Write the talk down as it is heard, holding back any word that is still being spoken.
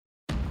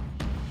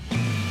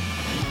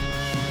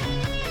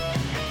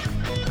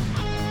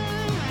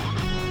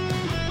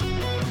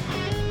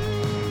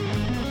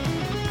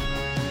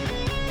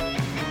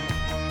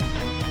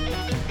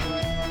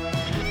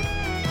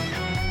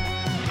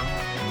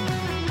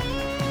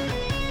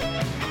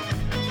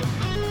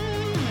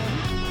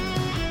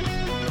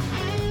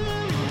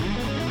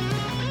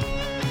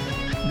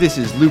This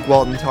is Luke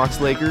Walton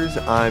Talks Lakers.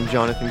 I'm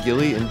Jonathan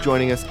Gilly, and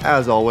joining us,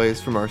 as always,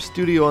 from our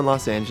studio in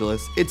Los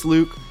Angeles, it's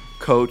Luke,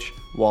 Coach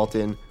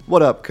Walton.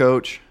 What up,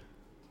 Coach?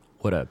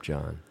 What up,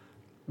 John?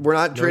 We're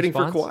not No trading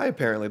response? for Kawhi,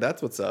 apparently.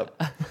 That's what's up.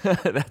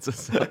 That's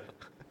what's up.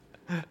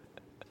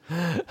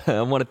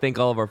 I want to thank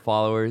all of our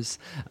followers.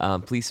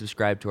 Please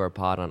subscribe to our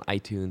pod on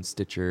iTunes,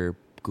 Stitcher,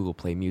 Google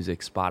Play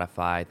Music,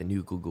 Spotify, the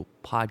new Google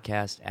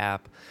Podcast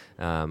app.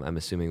 I'm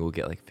assuming we'll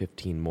get like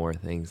 15 more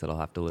things that I'll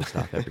have to list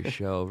off every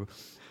show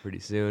pretty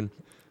soon.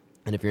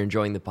 And if you're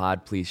enjoying the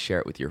pod, please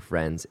share it with your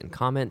friends and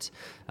comment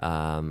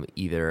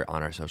either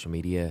on our social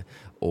media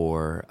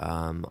or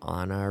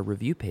on our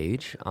review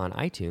page on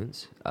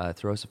iTunes.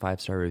 Throw us a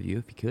 5-star review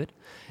if you could.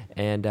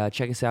 And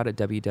check us out at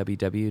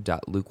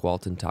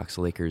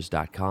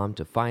www.lukewaltontalkslakers.com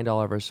to find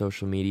all of our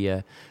social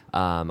media.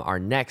 Our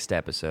next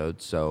episode,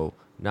 so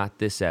not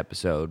this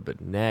episode, but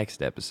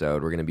next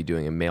episode, we're going to be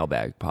doing a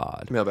mailbag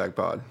pod. Mailbag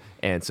pod.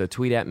 And so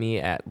tweet at me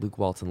at Luke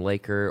Walton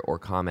Laker or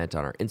comment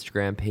on our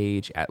Instagram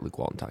page at Luke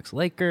Walton Talks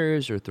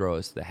Lakers or throw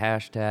us the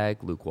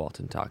hashtag Luke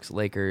Walton Talks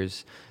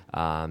Lakers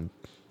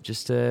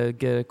just to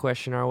get a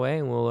question our way,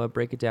 and we'll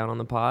break it down on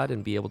the pod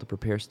and be able to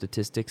prepare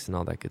statistics and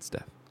all that good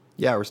stuff.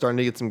 Yeah, we're starting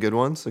to get some good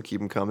ones, so keep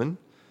them coming.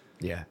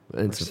 Yeah,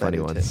 and We're some funny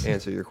excited ones. to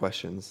answer your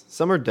questions.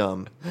 Some are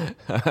dumb,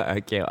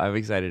 I'm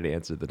excited to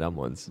answer the dumb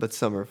ones. but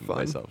some are fun.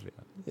 Myself, yeah.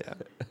 Yeah.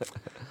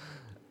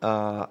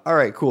 All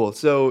right, cool.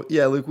 So,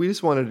 yeah, Luke, we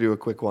just wanted to do a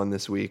quick one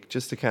this week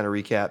just to kind of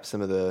recap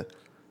some of the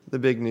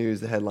big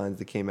news, the headlines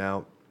that came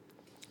out,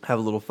 have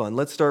a little fun.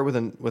 Let's start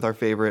with our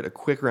favorite, a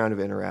quick round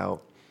of in or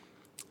out.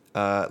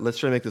 Let's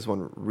try to make this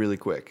one really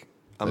quick.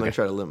 I'm going to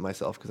try to limit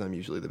myself because I'm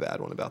usually the bad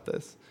one about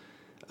this.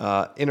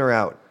 In or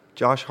out,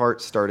 Josh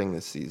Hart starting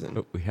this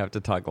season. We have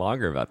to talk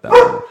longer about that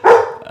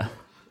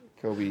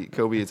one.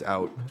 Kobe is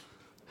out.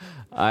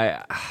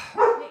 I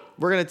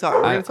We're gonna talk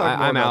more I'm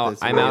about out.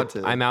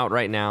 this. I'm out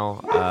right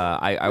now.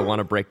 I want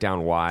to break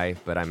down why,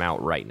 but I'm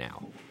out right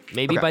now.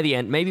 Maybe Okay. by the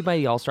end. Maybe by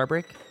the All-Star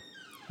break.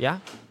 Yeah.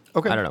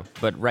 Okay. I don't know,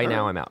 but right All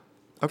now right. I'm out.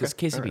 Okay. Just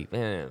KCP. All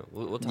right.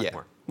 We'll talk Yeah,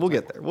 more. we'll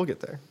get there. We'll get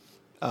there.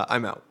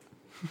 I'm out.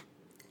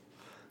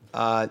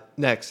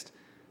 Next,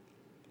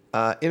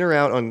 in or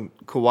out on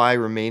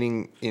Kawhi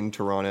remaining in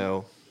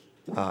Toronto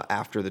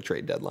after the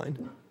trade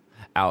deadline.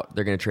 Out.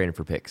 They're gonna trade him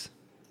for picks.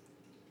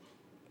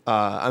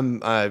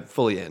 I'm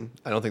fully in.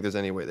 I don't think there's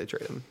any way they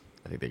trade him.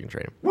 I think they can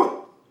trade him.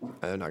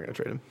 I'm not gonna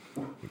trade him.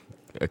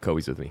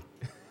 Kobe's with me.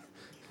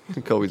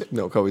 Kobe's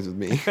with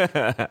me.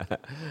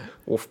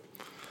 Oof.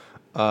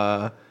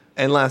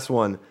 And last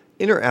one,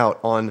 in or out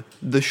on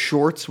the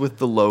shorts with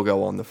the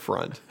logo on the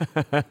front.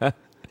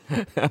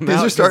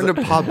 These are starting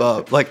to pop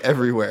up like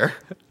everywhere,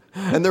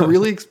 and they're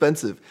really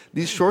expensive.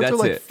 These shorts are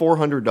That's like it.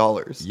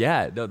 $400.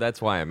 Yeah. No,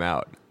 that's why I'm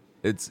out.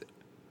 It's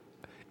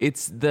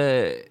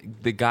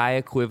the guy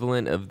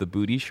equivalent of the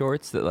booty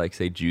shorts that like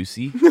say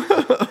juicy.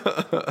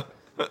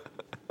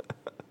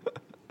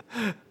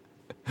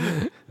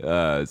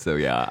 So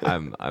yeah,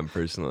 I'm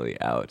personally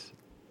out.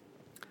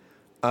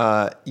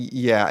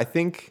 Yeah, I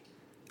think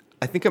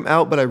I'm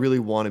out, but I really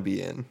want to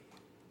be in.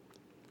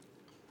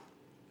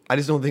 I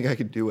just don't think I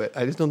could do it.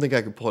 I just don't think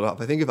I could pull it off.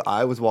 I think if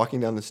I was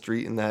walking down the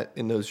street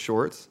in those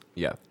shorts,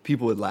 Yeah.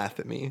 people would laugh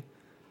at me.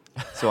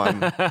 So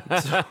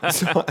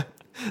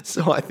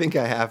so I think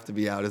I have to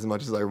be out as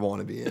much as I want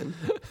to be in.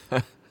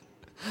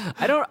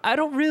 I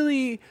don't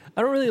really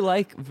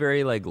like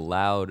very like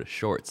loud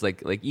shorts.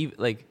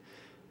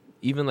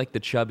 Even like the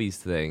Chubbies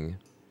thing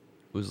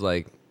was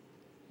like,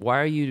 why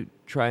are you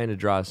trying to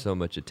draw so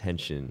much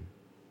attention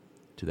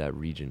to that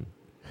region?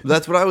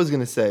 That's what I was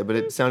gonna say, but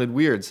it sounded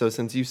weird. So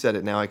since you said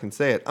it, now I can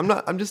say it.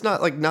 I'm just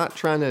not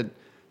trying to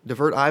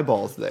divert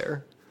eyeballs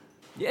there.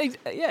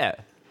 Yeah.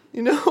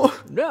 You know.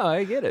 No,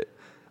 I get it.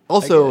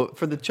 Also,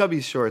 for the chubby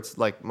shorts,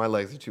 like my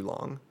legs are too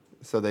long,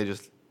 so they're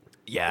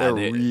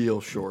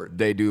real short,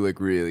 They do look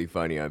really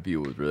funny on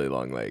people with really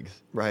long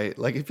legs. right?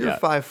 Like if you're Yeah.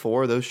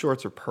 5'4", those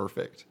shorts are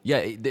perfect.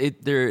 Yeah,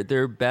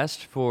 they're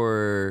best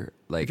for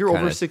like If you're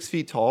kinda, over 6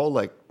 feet tall,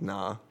 like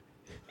nah.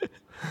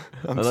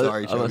 I'm unless,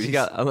 sorry, unless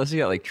chubbies. unless you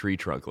got like tree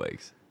trunk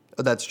legs,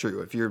 Oh, that's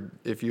true.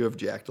 If you have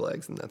jacked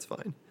legs, then that's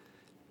fine.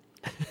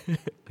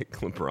 like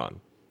LeBron.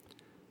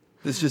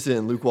 This just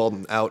in: Luke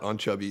Walton out on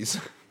chubbies.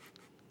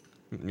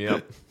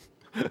 Yep.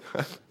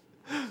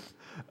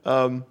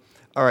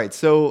 All right,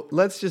 so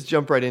let's just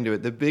jump right into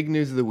it. The big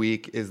news of the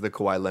week is the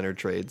Kawhi Leonard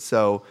trade.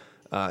 So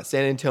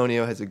San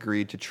Antonio has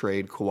agreed to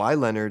trade Kawhi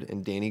Leonard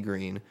and Danny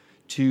Green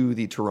to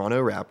the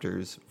Toronto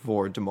Raptors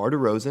for DeMar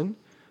DeRozan,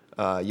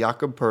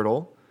 Jakob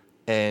Poeltl,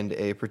 and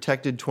a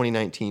protected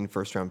 2019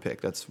 first-round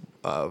pick. That's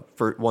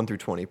for 1 through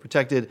 20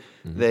 protected.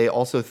 Mm-hmm. They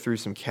also threw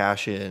some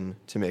cash in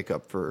to make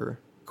up for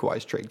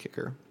Kawhi's trade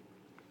kicker.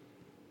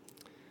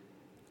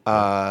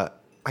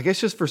 I guess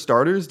just for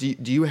starters, do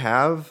you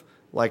have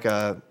like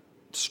a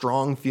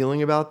strong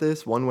feeling about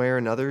this one way or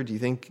another? Do you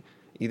think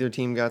either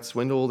team got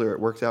swindled or it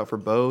works out for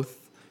both?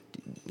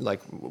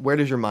 Like, where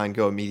does your mind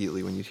go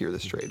immediately when you hear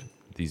this trade?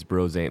 These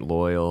bros ain't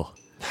loyal.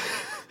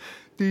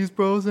 These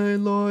bros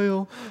ain't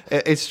loyal.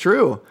 It's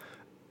true,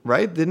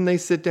 right? Didn't they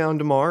sit down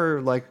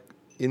DeMar like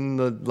in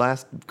the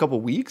last couple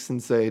weeks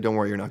and say, "Don't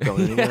worry, you're not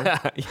going anywhere."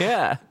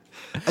 Yeah.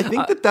 I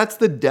think that's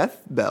the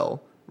death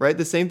bell, right?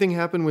 The same thing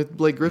happened with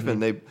Blake Griffin.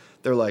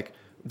 They're like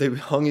they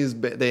hung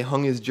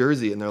his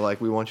jersey and they're like,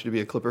 "We want you to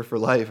be a Clipper for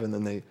life," and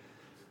then they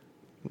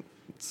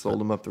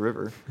sold him up the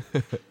river.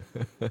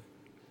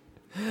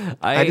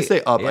 I had to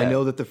say up. Yeah. I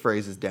know that the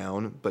phrase is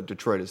down, but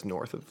Detroit is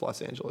north of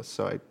Los Angeles,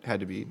 so I had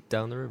to be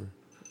Down the river.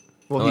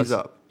 Well, Unless- he's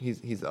up.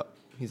 He's up.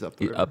 He's up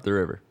the river. Up the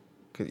river.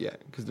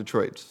 Because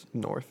Detroit's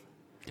north,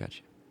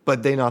 Gotcha.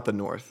 but they not the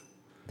north.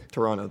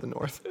 Toronto the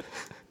north.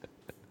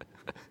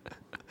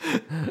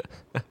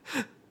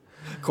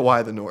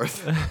 Kawhi the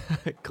north.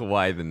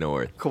 Kawhi the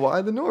North.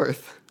 Kawhi the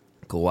north.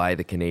 Kawhi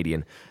the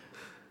Canadian.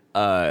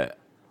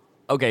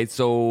 Okay,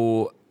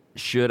 so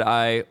should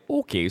I?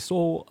 Okay,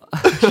 so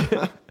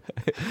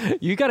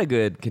you got a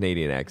good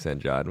Canadian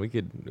accent, John. We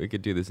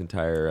could do this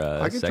entire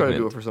I could segment. try to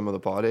do it for some of the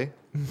pod, eh?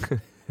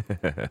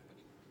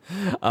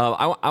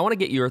 I want to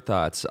get your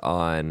thoughts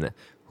on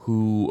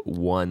who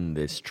won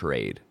this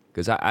trade,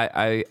 because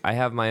I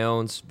have my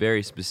own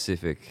very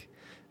specific,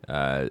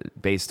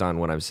 based on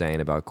what I'm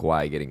saying about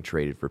Kawhi getting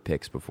traded for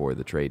picks before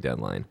the trade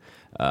deadline.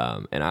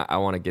 And I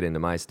want to get into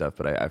my stuff,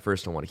 but I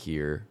first want to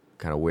hear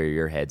kind of where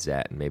your head's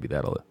at, and maybe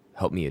that'll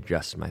help me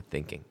adjust my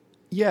thinking.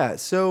 Yeah.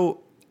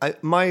 So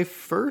my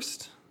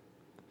first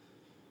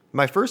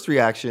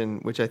reaction,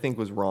 which I think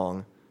was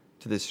wrong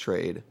to this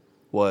trade,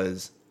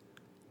 was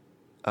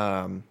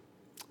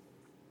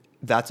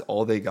that's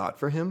all they got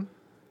for him.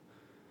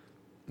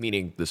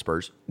 Meaning the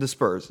Spurs? The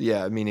Spurs,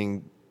 yeah.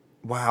 Meaning,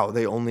 wow,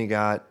 they only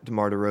got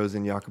DeMar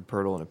DeRozan, Jakob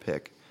Poeltl, and a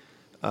pick.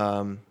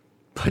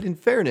 But in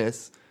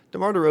fairness,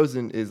 DeMar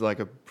DeRozan is like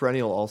a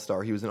perennial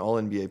all-star. He was an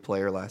all-NBA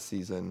player last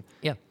season.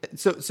 Yeah.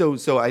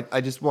 So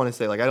I just want to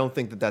say, like, I don't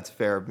think that that's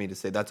fair of me to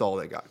say that's all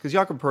they got, because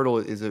Jakob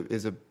Poeltl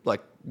is a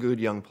like good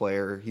young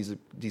player. He's a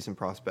decent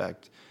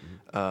prospect.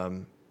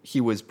 Mm-hmm.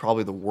 He was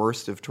probably the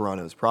worst of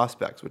Toronto's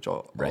prospects, which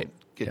I'll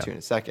get to in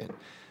a second.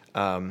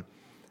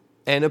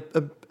 And a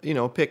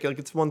pick, like,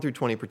 it's 1 through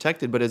 20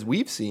 protected, but as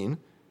we've seen,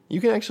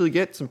 you can actually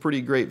get some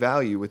pretty great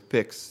value with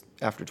picks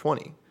after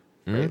 20.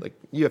 Right? Mm-hmm. Like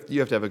you have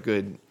to have a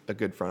good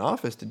front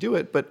office to do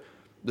it, but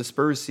the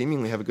Spurs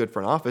seemingly have a good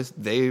front office.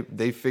 They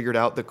figured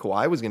out that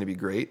Kawhi was going to be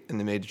great, and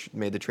they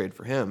made the trade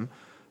for him.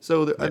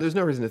 So there's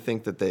no reason to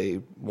think that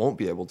they won't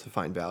be able to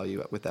find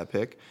value with that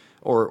pick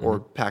or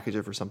package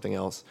it for something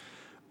else.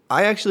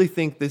 I actually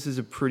think this is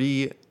a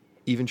pretty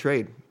even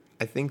trade.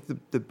 I think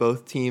that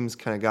both teams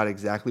kind of got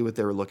exactly what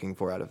they were looking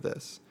for out of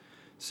this.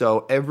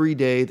 So every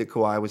day that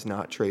Kawhi was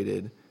not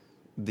traded,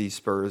 the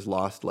Spurs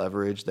lost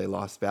leverage. They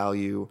lost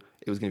value.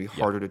 It was going to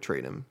be harder to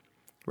trade him,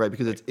 right?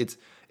 Because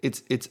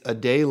it's a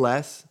day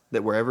less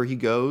that wherever he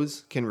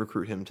goes can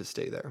recruit him to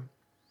stay there.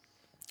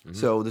 Mm-hmm.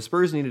 So the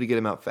Spurs needed to get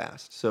him out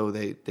fast. So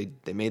they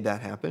made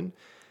that happen.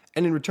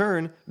 And in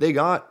return, they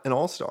got an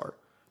all-star.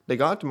 They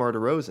got DeMar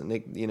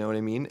DeRozan. You know what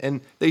I mean? And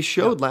they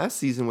showed last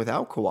season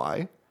without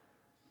Kawhi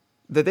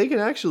that they can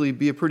actually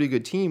be a pretty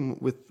good team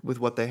with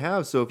what they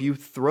have. So if you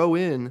throw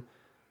in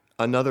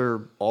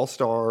another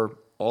all-star,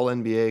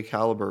 all-NBA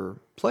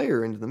caliber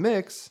player into the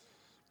mix,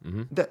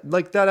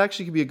 that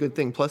actually could be a good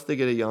thing. Plus, they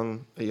get a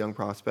young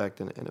prospect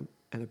and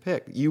a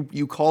pick.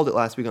 You called it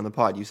last week on the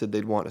pod. You said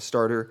they'd want a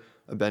starter,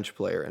 a bench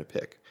player, and a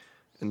pick,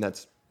 and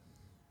that's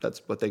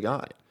what they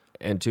got.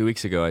 And 2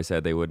 weeks ago, I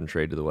said they wouldn't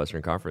trade to the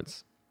Western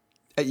Conference.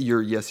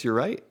 You're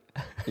right.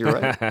 You're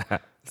right.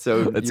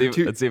 So let's see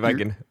if I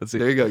can. Let's see.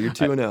 There you go. You're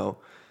 2-0.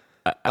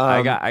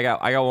 I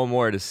got one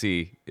more to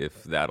see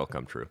if that'll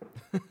come true.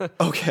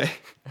 Okay.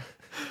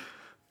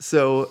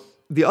 So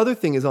the other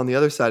thing is on the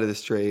other side of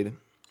this trade.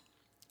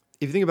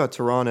 If you think about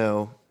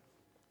Toronto,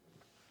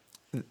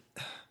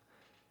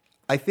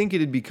 I think it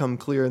had become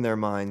clear in their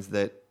minds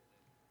that,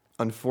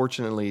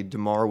 unfortunately,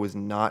 DeMar was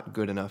not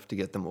good enough to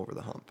get them over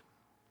the hump.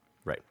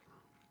 Right.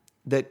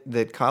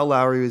 That Kyle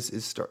Lowry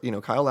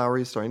Kyle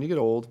Lowry is starting to get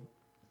old,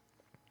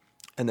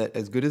 and that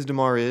as good as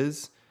DeMar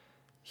is,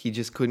 he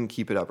just couldn't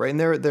keep it up. Right. And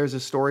there's a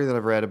story that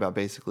I've read about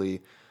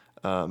basically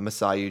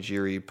Masai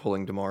Ujiri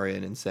pulling DeMar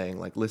in and saying,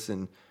 like,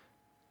 listen,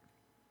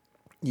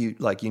 you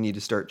need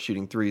to start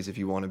shooting threes if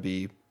you want to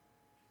be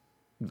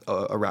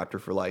a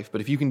Raptor for life. But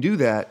if you can do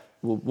that,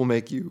 we'll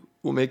make you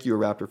a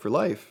Raptor for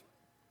life.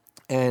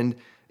 And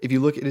if you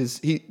look at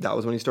that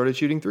was when he started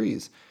shooting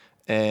threes.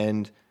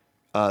 And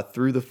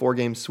through the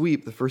 4-game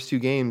sweep, the first 2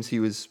 games he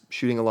was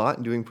shooting a lot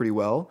and doing pretty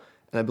well.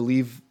 And I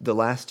believe the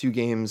last 2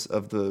 games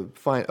of the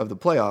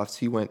playoffs,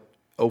 he went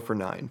 0 for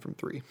 9 from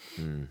 3.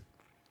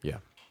 Yeah.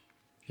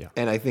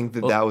 And I think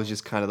that was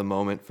just kind of the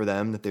moment for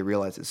them that they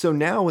realized it. So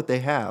now what they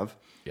have,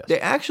 they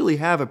actually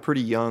have a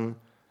pretty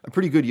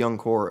good young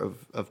core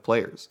of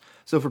players.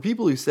 So for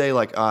people who say,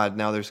 like,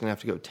 now they're just going to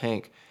have to go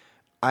tank,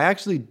 I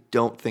actually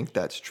don't think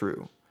that's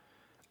true.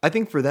 I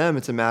think for them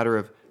it's a matter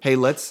of, hey,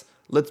 let's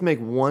make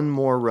one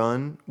more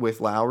run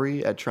with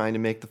Lowry at trying to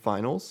make the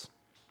finals.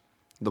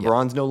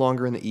 LeBron's no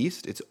longer in the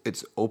East.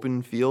 It's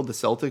open field. The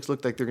Celtics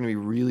look like they're going to be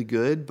really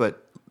good,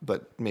 but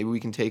maybe we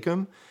can take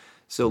them.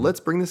 So let's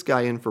bring this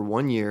guy in for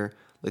 1 year.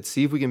 Let's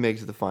see if we can make it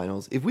to the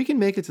finals. If we can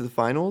make it to the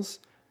finals,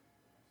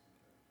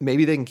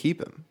 maybe they can keep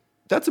him.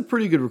 That's a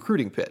pretty good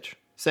recruiting pitch.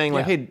 Saying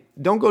like, Yeah. hey,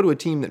 don't go to a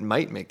team that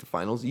might make the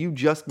finals. You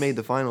just made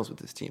the finals with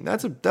this team.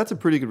 That's a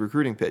pretty good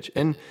recruiting pitch.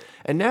 And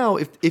now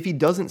if he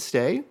doesn't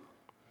stay,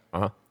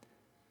 Uh-huh.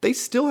 they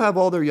still have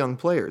all their young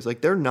players. Like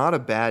they're not a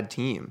bad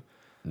team.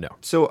 No.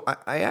 So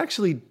I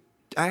actually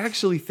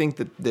think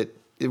that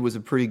it was a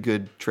pretty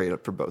good trade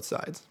up for both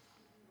sides.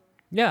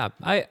 Yeah,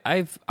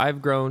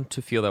 I've grown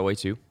to feel that way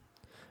too,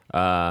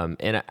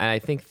 and I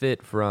think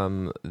that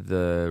from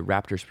the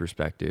Raptors'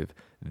 perspective,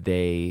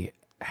 they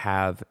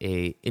have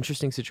a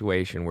interesting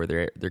situation where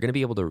they're going to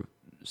be able to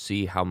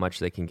see how much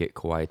they can get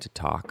Kawhi to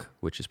talk,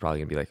 which is probably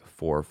going to be like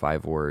 4 or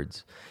 5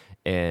 words,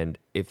 and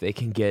if they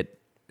can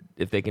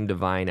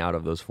divine out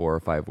of those 4 or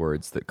 5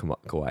 words that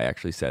Kawhi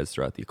actually says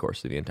throughout the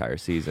course of the entire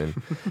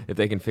season, if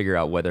they can figure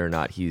out whether or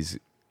not he's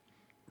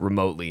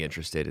remotely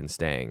interested in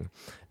staying,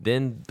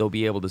 then they'll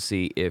be able to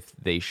see if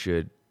they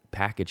should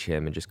package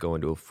him and just go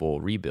into a full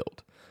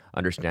rebuild.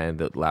 Understand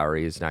that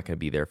Lowry is not going to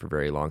be there for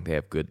very long. They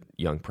have good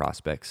young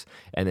prospects,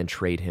 and then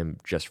trade him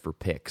just for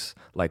picks,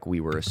 like we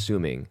were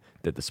assuming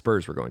that the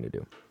Spurs were going to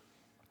do.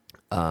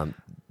 I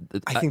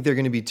think they're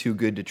going to be too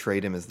good to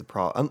trade him as the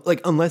problem.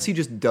 Like unless he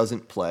just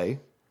doesn't play.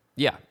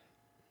 Yeah,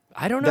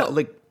 I don't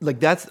know.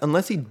 That's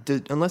unless he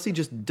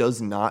just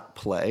does not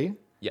play.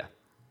 Yeah,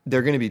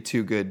 They're going to be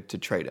too good to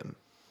trade him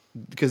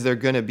because they're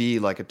going to be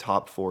like a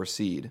top 4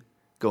 seed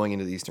going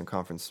into the Eastern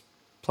Conference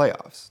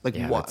playoffs. Like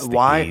Yeah, that's the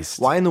why East.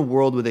 why in the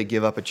world would they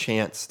give up a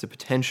chance to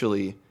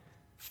potentially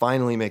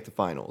finally make the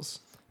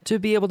finals? to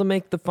be able to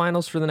make the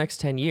finals for the next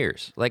 10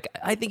 years. Like,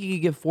 I think you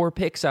could get 4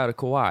 picks out of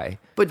Kawhi.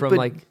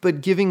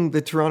 But giving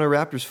the Toronto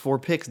Raptors 4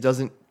 picks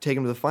doesn't take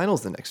them to the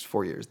finals the next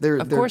 4 years. They're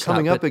course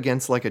coming not, up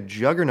against like a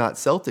juggernaut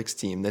Celtics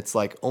team that's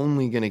like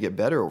only going to get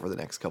better over the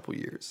next couple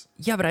years.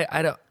 Yeah, but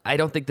I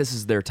don't think this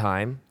is their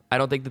time. I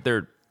don't think that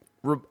they're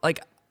like,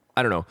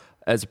 I don't know.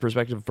 As a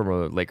perspective from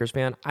a Lakers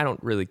fan, I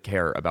don't really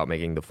care about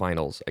making the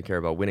finals. I care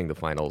about winning the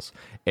finals.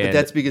 And But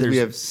that's because we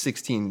have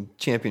 16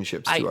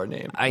 championships to our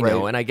name. I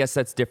know, and I guess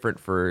that's different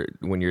for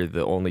when you're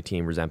the only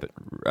team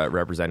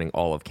representing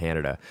all of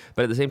Canada.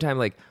 But at the same time,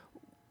 like,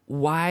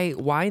 why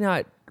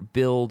not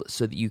build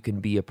so that you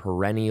can be a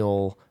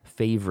perennial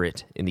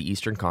favorite in the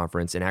Eastern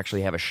Conference and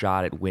actually have a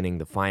shot at winning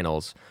the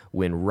finals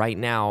when right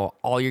now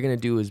all you're going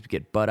to do is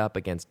get butt up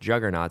against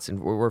juggernauts? And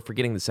we're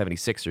forgetting the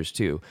 76ers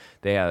too.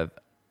 They have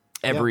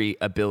every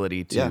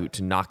ability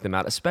to knock them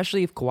out,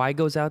 especially if Kawhi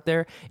goes out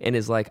there and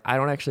is like, I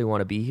don't actually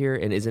want to be here,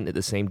 and isn't it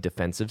the same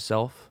defensive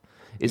self?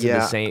 Isn't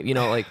the same,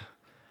 like,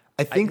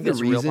 I think the that's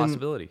a reason, real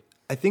possibility.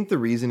 I think the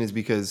reason is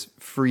because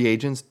free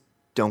agents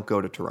don't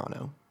go to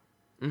Toronto.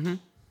 Mm-hmm.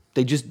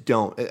 They just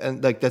don't.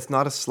 And like, that's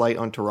not a slight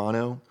on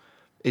Toronto.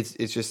 It's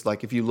just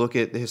like, if you look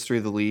at the history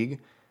of the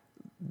league,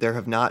 there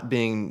have not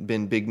been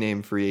big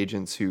name free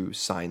agents who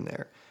sign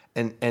there.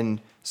 And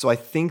so I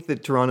think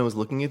that Toronto is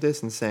looking at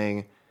this and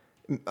saying,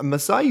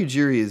 Masai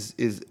Ujiri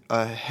is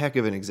a heck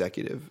of an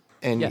executive,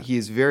 and he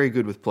is very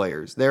good with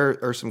players. There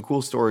are some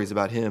cool stories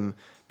about him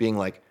being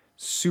like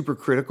super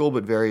critical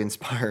but very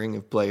inspiring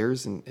of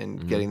players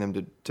and getting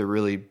them to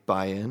really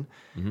buy in.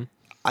 Mm-hmm.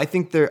 I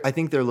think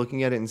they're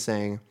looking at it and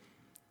saying,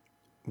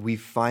 we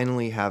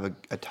finally have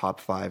a top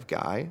 5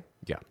 guy.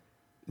 Yeah.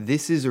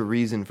 This is a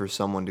reason for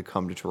someone to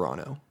come to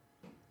Toronto.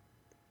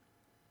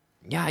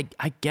 Yeah,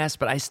 I guess,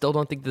 but I still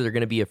don't think that they're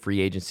going to be a free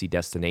agency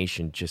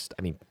destination.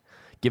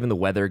 Given the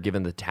weather,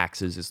 given the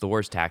taxes, it's the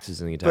worst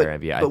taxes in the entire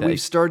NBA. But we've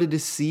started to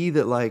see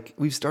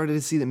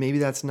that maybe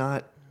that's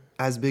not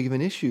as big of an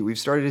issue. We've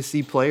started to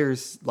see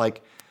players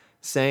like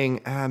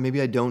saying,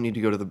 maybe I don't need to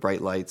go to the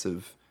bright lights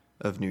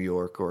of New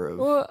York or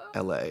of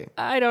LA.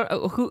 I don't.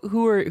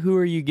 Who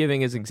are you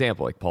giving as an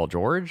example? Like Paul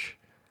George?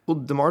 Well,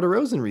 DeMar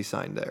DeRozan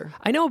re-signed there.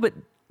 I know, but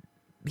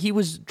he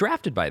was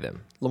drafted by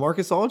them.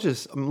 LaMarcus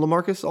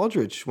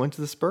Aldridge went to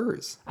the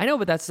Spurs. I know,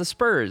 but that's the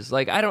Spurs.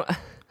 Like, I don't.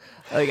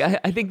 Like,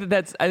 I think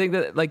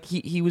that like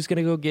he was going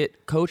to go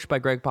get coached by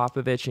Greg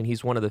Popovich, and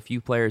he's one of the few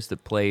players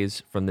that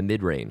plays from the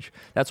mid range.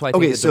 That's why I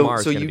think that DeMar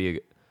is going to be.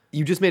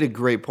 You just made a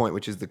great point,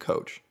 which is the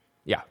coach.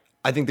 Yeah,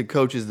 I think the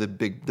coach is the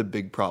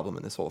big problem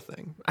in this whole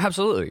thing.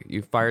 Absolutely,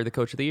 you fired the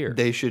coach of the year.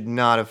 They should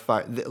not have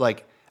fired.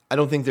 Like, I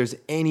don't think there's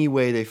any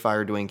way they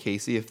fire Dwayne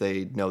Casey if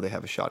they know they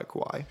have a shot at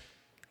Kawhi.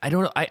 I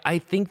don't know. I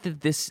think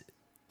that this.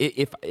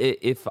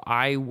 If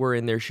I were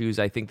in their shoes,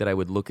 I think that I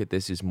would look at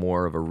this as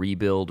more of a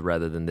rebuild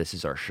rather than this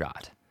is our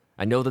shot.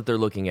 I know that they're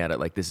looking at it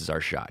like this is our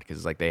shot because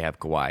it's like they have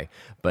Kawhi,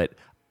 but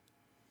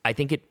I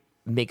think it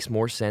makes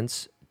more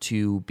sense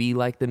to be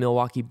like the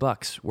Milwaukee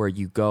Bucks, where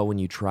you go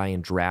and you try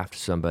and draft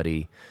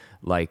somebody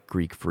like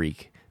Greek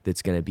Freak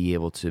that's going to be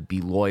able to be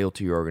loyal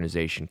to your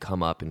organization,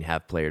 come up and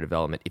have player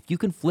development. If you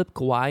can flip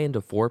Kawhi into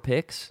 4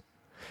 picks.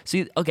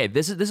 See, okay,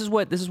 this is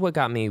what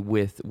got me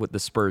with the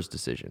Spurs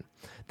decision.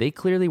 They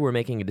clearly were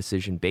making a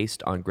decision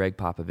based on Greg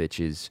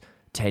Popovich's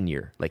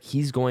tenure. Like,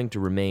 he's going to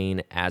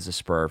remain as a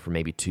Spur for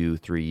maybe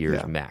 2-3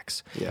 years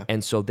max. Yeah.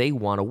 And so they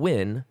want to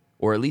win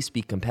or at least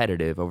be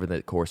competitive over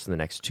the course of the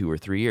next 2 or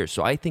 3 years.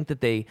 So I think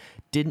that they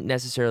didn't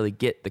necessarily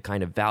get the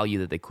kind of value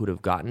that they could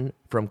have gotten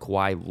from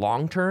Kawhi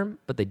long term,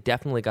 but they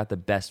definitely got the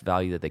best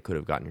value that they could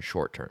have gotten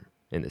short term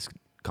in this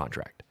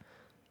contract.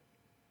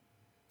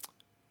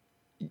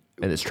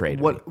 In this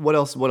trade. What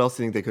else do you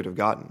think they could have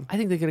gotten? I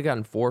think they could have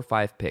gotten 4 or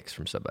 5 picks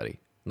from somebody.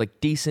 Like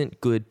decent,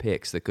 good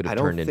picks that could have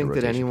turned into rotation I don't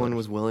think that anyone players.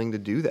 was willing to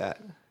do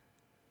that.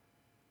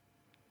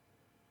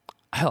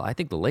 Hell, I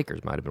think the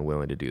Lakers might have been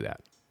willing to do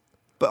that.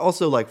 But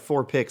also, like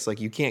 4 picks, like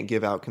you can't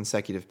give out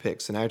consecutive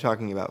picks. So now you're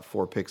talking about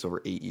 4 picks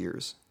over 8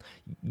 years.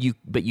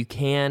 But you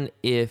can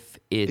if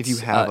it's If you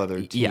have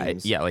other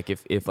teams. Yeah. Like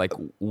if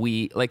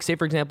like say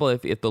for example,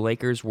 if the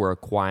Lakers were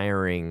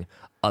acquiring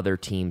other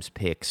teams'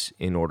 picks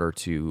in order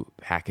to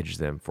package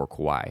them for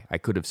Kawhi, I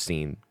could have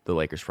seen the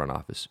Lakers front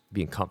office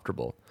being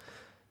comfortable,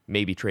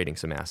 maybe trading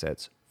some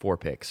assets for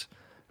picks.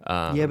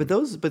 Yeah,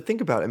 but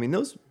think about it. I mean,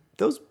 those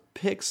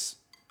picks,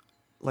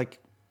 like,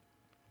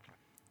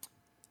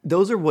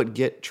 those are what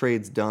get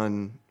trades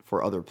done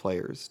for other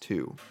players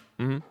too,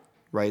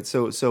 right?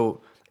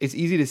 So it's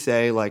easy to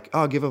say like,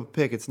 oh, give up a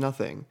pick, it's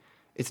nothing.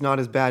 It's not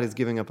as bad as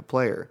giving up a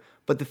player.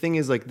 But the thing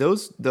is, like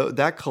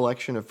that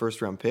collection of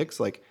first round picks,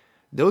 like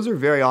those are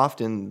very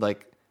often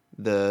like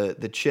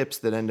the chips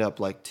that end up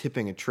like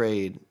tipping a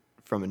trade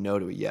from a no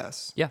to a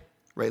yes. Yeah.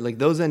 Right. Like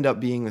those end up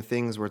being the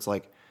things where it's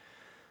like,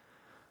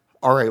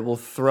 all right, we'll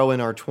throw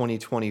in our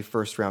 2020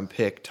 first round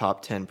pick,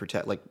 top 10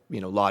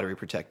 lottery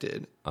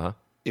protected.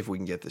 If we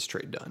can get this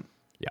trade done.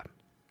 Yeah.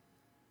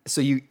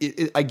 So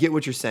I get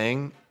what you're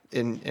saying,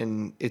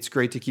 and it's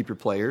great to keep your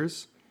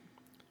players,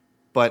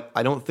 but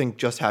I don't think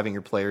just having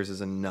your players is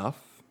enough.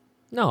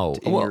 No,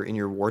 in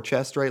your war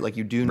chest, right? Like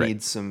you do Right.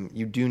 need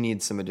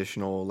some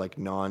additional like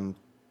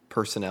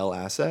non-personnel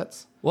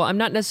assets. Well, I'm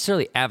not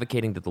necessarily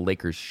advocating that the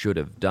Lakers should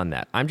have done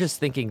that. I'm just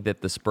thinking that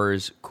the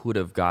Spurs could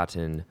have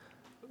gotten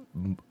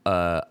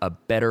a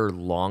better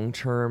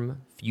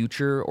long-term,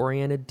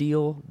 future-oriented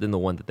deal than the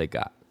one that they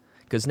got.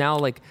 Because now,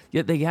 like,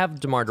 they have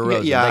DeMar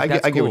DeRozan. Yeah, like,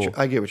 that's I get cool.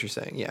 I get what you're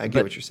saying. Yeah, I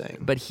get what you're saying.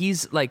 But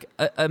he's like,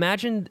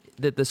 imagine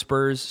that the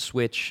Spurs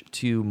switch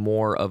to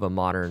more of a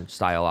modern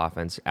style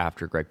offense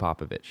after Greg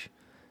Popovich.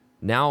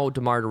 Now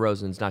DeMar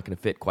DeRozan's not going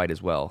to fit quite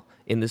as well.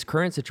 In this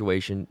current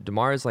situation,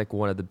 DeMar is like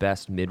one of the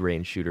best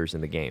mid-range shooters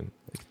in the game,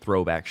 like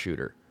throwback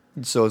shooter.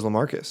 So is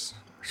LaMarcus.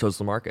 So is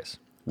LaMarcus,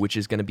 which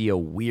is going to be a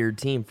weird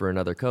team for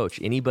another coach.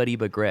 Anybody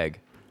but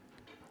Greg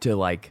to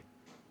like.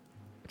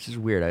 Which is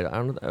weird. I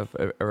don't know if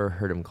I've ever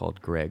heard him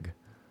called Greg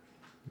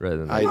rather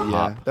than like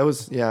Pop. That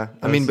was I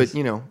mean, but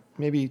you know,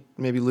 maybe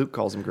Luke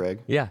calls him Greg.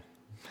 Yeah.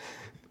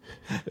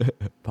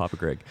 Papa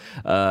Greg.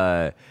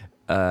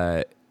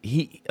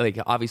 He like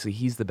obviously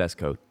he's the best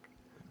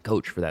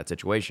coach for that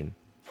situation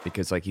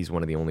because like he's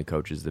one of the only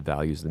coaches that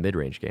values the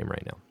mid-range game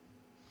right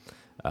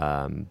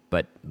now.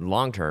 But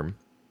long term,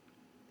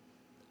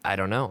 I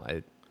don't know.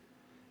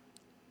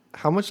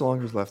 How much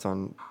longer is left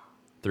on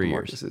 3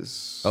 LaMarcus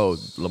years? Oh,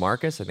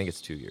 LaMarcus? I think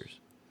it's 2 years.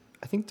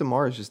 I think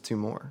DeMar is just 2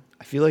 more.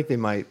 I feel like they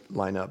might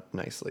line up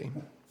nicely.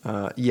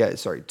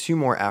 2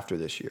 more after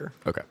this year.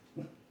 Okay.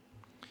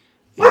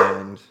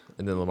 And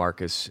then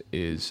LaMarcus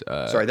is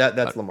that's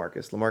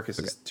LaMarcus.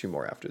 LaMarcus is 2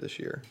 more after this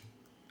year.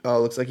 Oh, it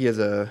looks like he has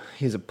a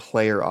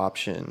player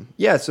option.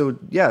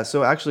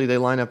 So actually they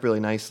line up really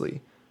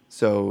nicely.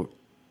 So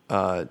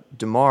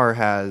DeMar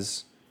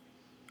has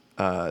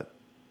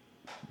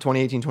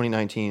 2018,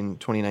 2019,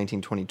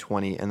 2019,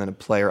 2020, and then a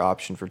player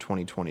option for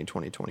 2020,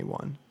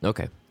 2021.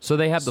 Okay. So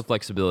they have the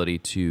flexibility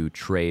to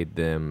trade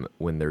them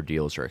when their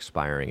deals are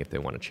expiring if they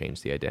want to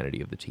change the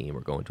identity of the team or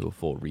go into a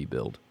full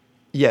rebuild.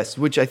 Yes,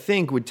 which I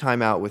think would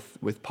time out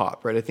with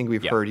Pop, right? I think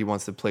we've heard he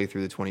wants to play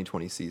through the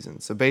 2020 season.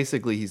 So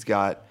basically he's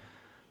got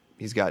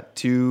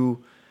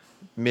 2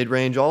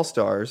 mid-range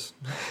all-stars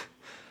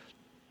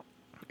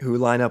who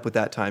line up with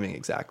that timing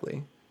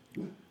exactly.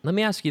 Let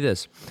me ask you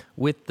this.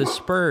 With the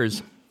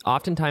Spurs,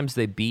 oftentimes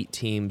they beat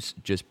teams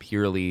just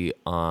purely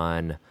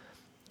on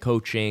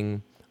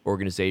coaching,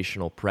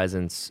 organizational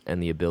presence,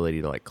 and the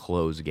ability to like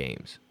close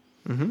games.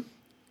 Mm-hmm.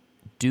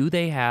 Do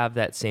they have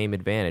that same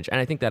advantage? And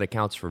I think that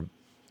accounts for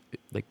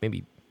like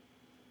maybe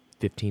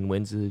 15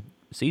 wins a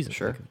season.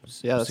 Sure. Like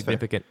that's a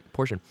significant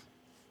portion.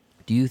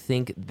 Do you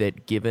think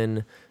that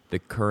given the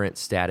current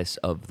status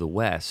of the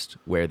West,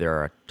 where there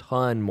are a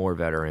ton more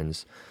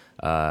veterans,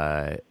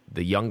 the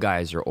young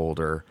guys are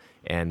older,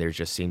 and there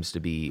just seems to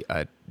be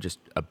just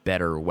a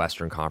better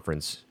Western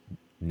Conference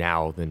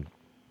now than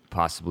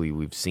possibly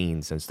we've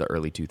seen since the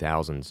early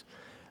 2000s.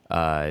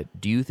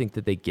 Do you think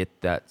that they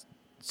get that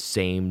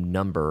same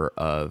number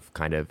of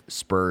kind of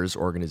Spurs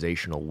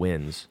organizational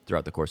wins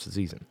throughout the course of the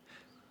season?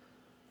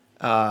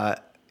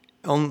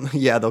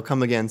 They'll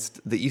come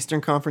against the Eastern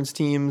Conference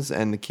teams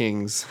and the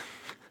Kings.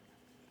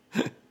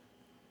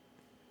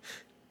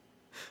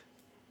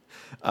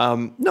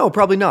 No,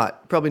 probably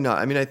not. Probably not.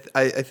 I mean,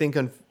 I think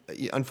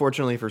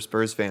unfortunately for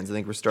Spurs fans, I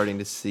think we're starting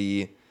to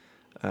see,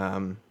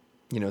 some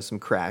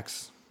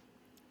cracks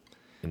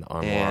in the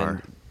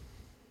armoire.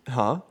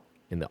 Huh?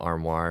 In the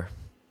armoire.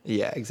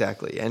 Yeah,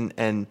 exactly.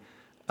 And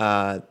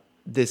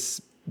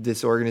this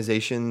this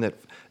organization that.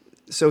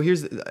 So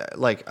here's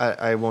like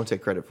I won't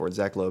take credit for it.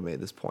 Zach Lowe made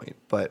this point,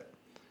 but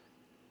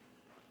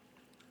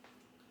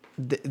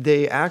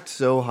they act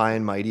so high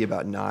and mighty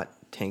about not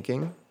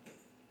tanking.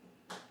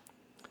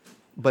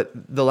 But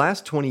the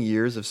last 20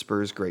 years of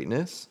Spurs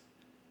greatness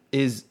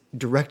is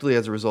directly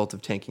as a result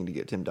of tanking to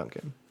get Tim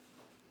Duncan.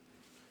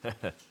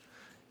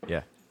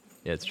 Yeah,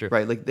 it's true.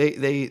 Right, like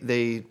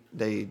they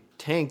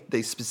tanked.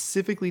 They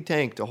specifically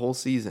tanked a whole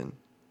season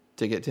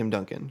to get Tim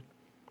Duncan.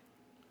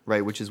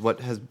 Right, which is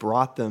what has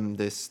brought them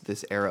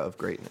this era of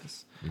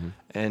greatness. Mm-hmm.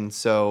 And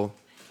so,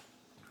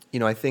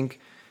 I think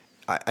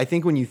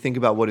when you think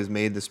about what has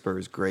made the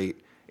Spurs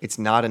great, it's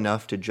not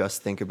enough to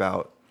just think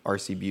about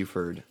R.C.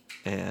 Buford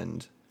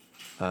and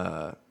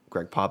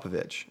Greg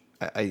Popovich.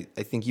 I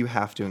think you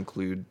have to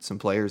include some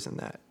players in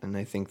that. And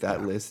I think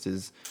that list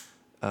is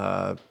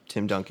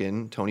Tim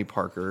Duncan, Tony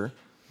Parker,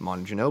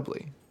 Manu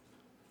Ginobili.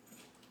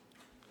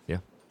 Yeah.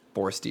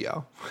 Boris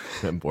Diaw.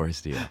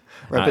 Boris Diaw.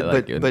 Right,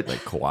 but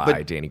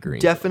Kawhi, Danny Green.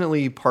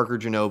 Definitely Parker,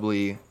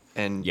 Ginobili,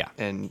 and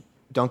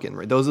Duncan.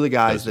 Right? Those are the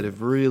guys that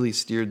have really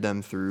steered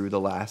them through the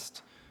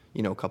last,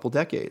 couple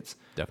decades.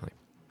 Definitely.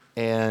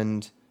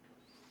 And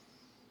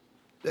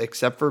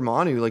except for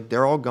Manu, like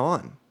they're all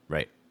gone.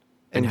 Right.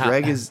 And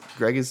Greg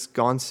is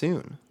gone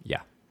soon.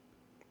 Yeah.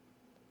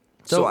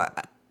 So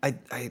I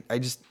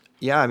just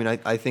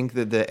I think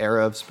that the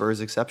era of Spurs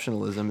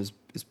exceptionalism is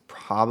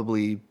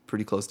probably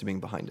pretty close to being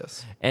behind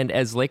us. And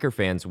as Laker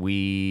fans,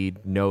 we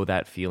know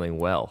that feeling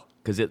well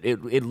because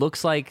it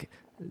looks like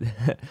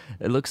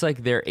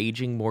they're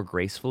aging more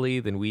gracefully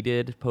than we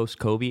did post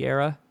Kobe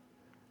era.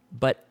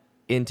 But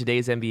in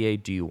today's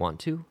NBA, do you want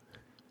to?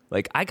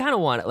 Like I kind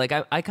of want, like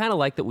I kind of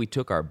like that we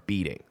took our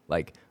beating.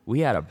 Like we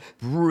had a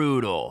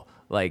brutal,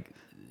 like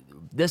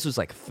this was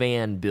like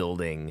fan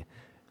building.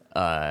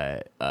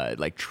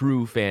 Like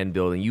true fan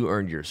building. You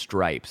earned your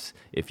stripes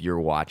if you're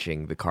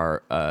watching the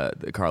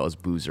Carlos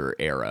Boozer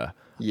era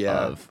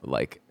of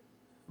like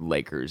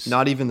Lakers.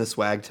 Not even the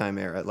swag time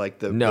era, like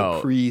the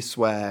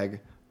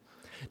pre-swag.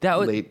 That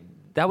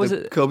was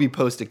the Kobe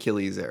post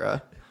Achilles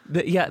era.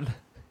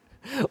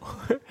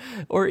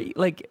 Or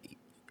like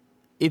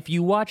if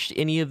you watched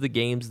any of the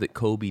games that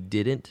Kobe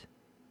didn't,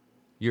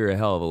 you're a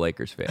hell of a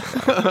Lakers fan.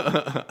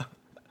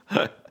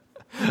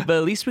 But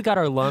at least we got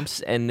our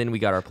lumps and then we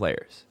got our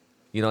players.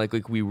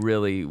 Like we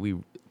really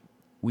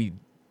we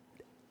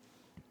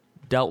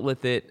dealt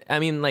with it. I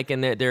mean, like,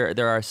 and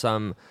there are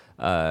some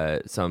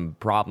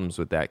problems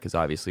with that because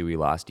obviously we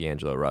lost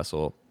D'Angelo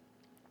Russell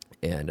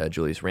and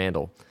Julius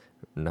Randle,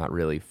 not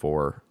really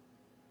for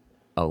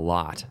a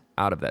lot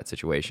out of that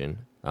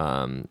situation.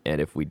 And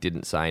if we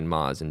didn't sign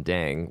Maz and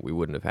Dang, we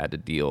wouldn't have had to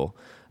deal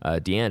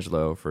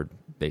D'Angelo for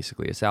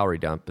basically a salary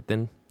dump. But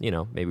then,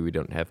 maybe we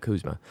don't have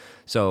Kuzma.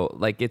 So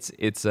like it's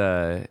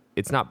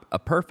not a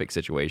perfect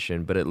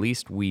situation, but at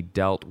least we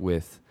dealt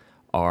with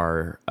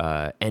our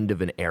end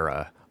of an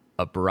era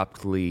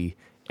abruptly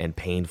and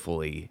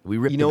painfully. We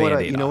ripped the Band-Aid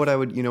off. You know what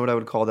I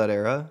would call that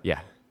era?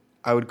 Yeah.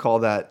 I would call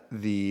that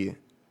the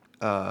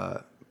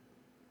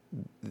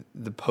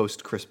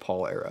post Chris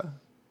Paul era.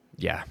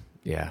 Yeah.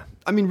 Yeah.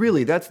 I mean,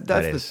 really, that's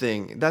the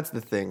thing. That's the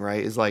thing,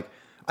 right? Is like,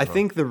 I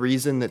think the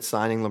reason that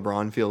signing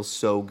LeBron feels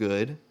so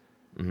good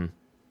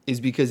is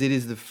because it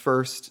is the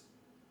first.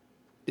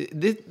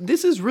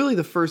 This is really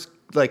the first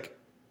like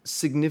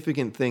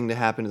significant thing to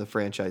happen to the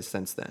franchise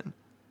since then.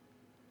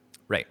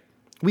 Right.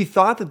 We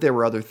thought that there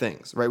were other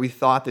things, right? We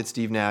thought that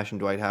Steve Nash and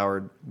Dwight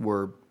Howard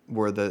were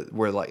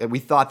like, we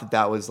thought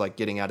that was like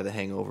getting out of the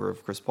hangover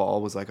of Chris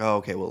Paul was like, oh,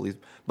 okay, well at least,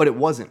 but it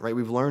wasn't, right?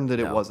 We've learned that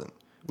it wasn't.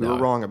 We were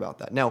wrong about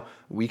that. Now,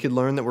 we could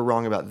learn that we're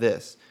wrong about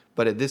this,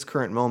 but at this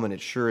current moment,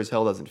 it sure as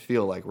hell doesn't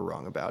feel like we're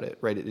wrong about it,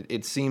 right?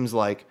 It seems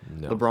like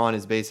LeBron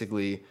is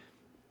basically,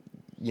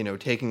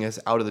 taking us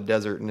out of the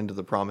desert and into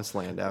the promised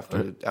land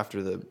after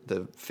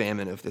the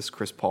famine of this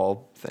Chris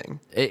Paul thing.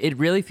 It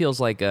really feels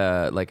like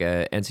a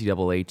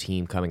NCAA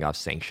team coming off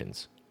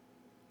sanctions.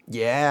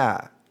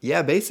 Yeah,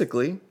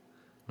 basically.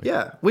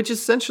 Yeah, which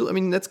essentially, I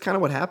mean, that's kind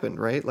of what happened,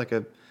 right? Like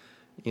a,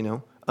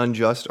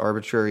 unjust,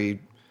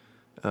 arbitrary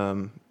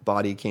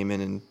body came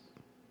in and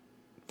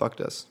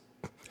fucked us.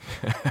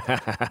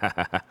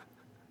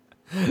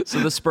 So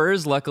the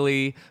Spurs,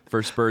 luckily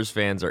for Spurs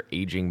fans, are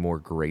aging more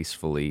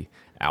gracefully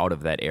out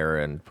of that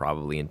era and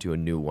probably into a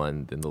new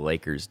one than the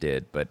Lakers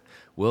did. But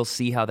we'll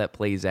see how that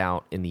plays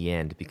out in the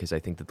end because I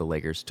think that the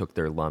Lakers took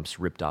their lumps,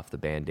 ripped off the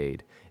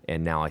Band-Aid,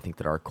 and now I think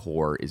that our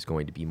core is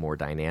going to be more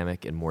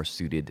dynamic and more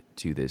suited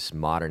to this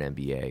modern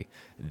NBA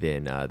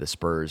than the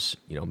Spurs,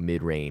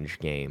 mid-range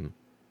game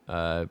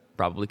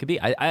probably could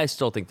be. I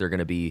still think they're going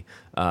to be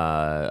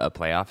a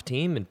playoff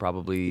team and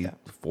probably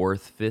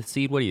fourth, fifth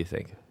seed. What do you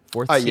think?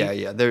 Fourth seed?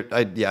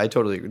 I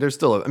totally agree. They're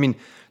still,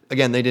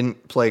 again, they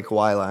didn't play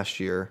Kawhi last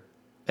year,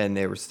 and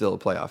they were still a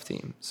playoff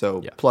team.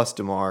 So plus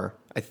DeMar,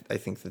 I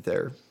think that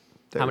they're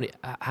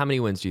How many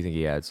wins do you think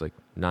he adds? Like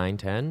 9,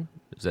 10?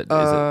 Is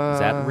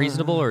that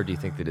reasonable, or do you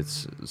think that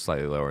it's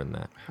slightly lower than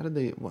that? How did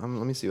they? Well,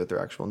 let me see what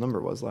their actual number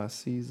was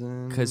last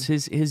season. Because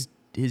his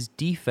his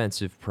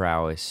defensive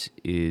prowess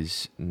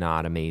is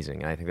not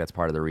amazing. And I think that's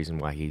part of the reason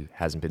why he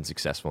hasn't been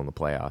successful in the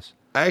playoffs.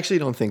 I actually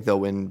don't think they'll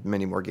win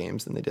many more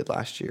games than they did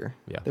last year.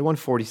 Yeah. They won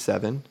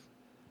 47.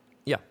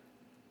 Yeah.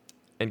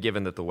 And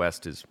given that the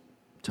West is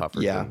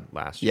tougher than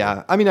last year.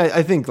 Yeah. I mean,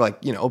 I think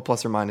like,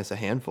 plus or minus a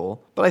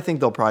handful, but I think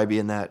they'll probably be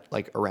in that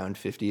like around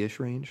 50-ish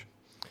range.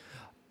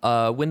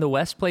 When the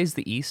West plays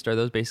the East, are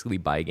those basically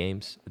bye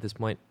games at this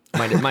point?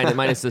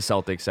 Minus the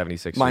Celtics,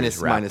 76ers,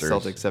 Minus Raptors.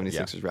 Celtics,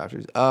 76ers,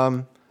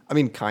 Raptors. I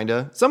mean, kind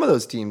of. Some of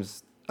those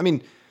teams, I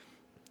mean,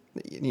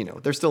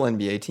 they're still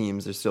NBA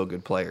teams. They're still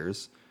good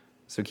players.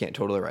 So you can't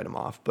totally write them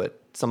off.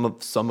 But some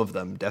of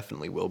them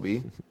definitely will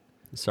be.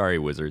 Sorry,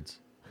 Wizards.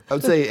 I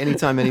would say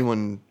anytime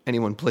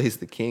anyone plays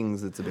the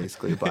Kings, it's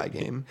basically a bye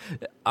game.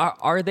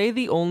 Are they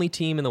the only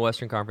team in the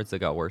Western Conference that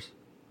got worse?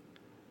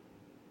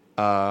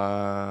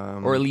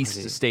 Or at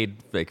least stayed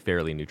like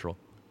fairly neutral?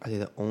 Are they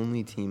the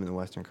only team in the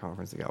Western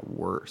Conference that got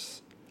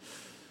worse?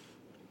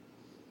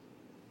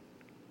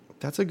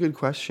 That's a good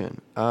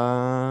question.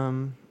 I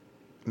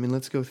mean,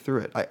 let's go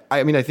through it.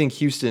 I mean, I think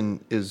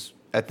Houston is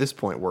at this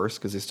point worse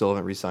because they still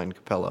haven't re-signed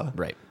Capella.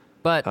 Right.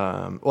 But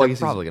I guess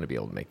probably going to be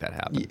able to make that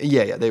happen.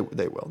 Yeah, they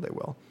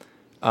will.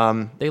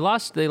 They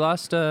lost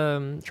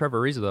Trevor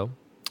Ariza, though.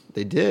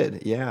 They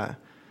did, yeah.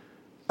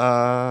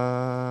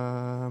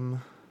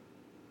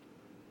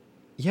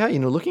 Yeah,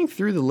 looking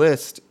through the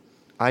list,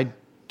 I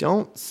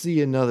don't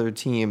see another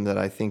team that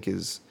I think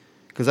is,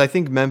 because I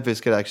think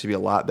Memphis could actually be a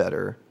lot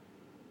better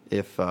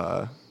if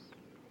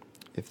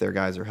their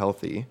guys are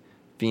healthy.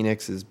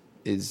 Phoenix is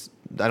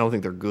I don't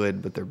think they're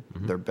good, but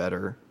they're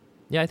better.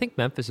 Yeah, I think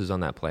Memphis is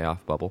on that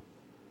playoff bubble.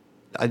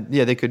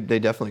 They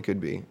definitely could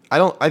be.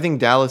 I think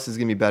Dallas is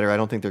going to be better. I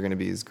don't think they're going to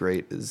be as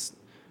great as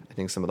I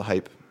think some of the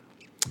hype.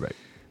 Right.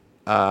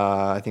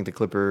 I think the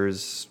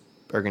Clippers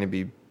are going to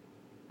be.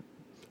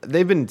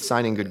 They've been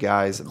signing good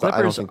guys, but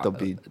I don't think they'll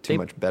be too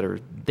much better.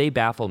 They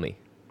baffle me,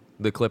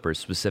 the Clippers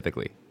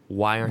specifically.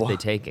 Why aren't they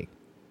taking?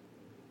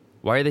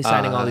 Why are they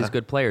signing all these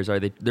good players?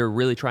 They're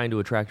really trying to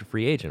attract a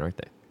free agent, aren't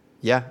they?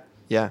 Yeah.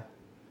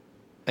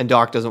 And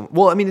Doc doesn't.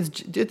 Well, I mean,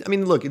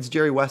 look, it's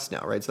Jerry West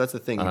now, right? So that's the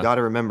thing. You got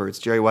to remember, it's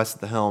Jerry West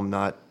at the helm,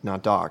 not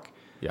Doc.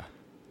 Yeah.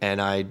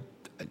 And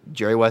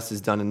Jerry West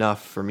has done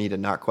enough for me to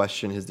not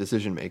question his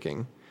decision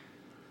making.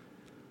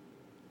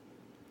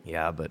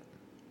 Yeah, but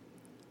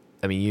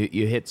I mean,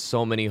 you hit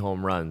so many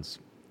home runs.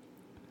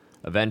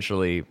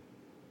 Eventually,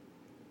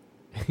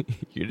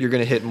 you're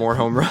going to hit more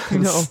home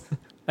runs.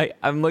 No,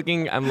 I'm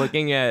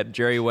looking at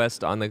Jerry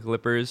West on the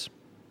Clippers,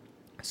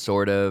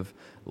 sort of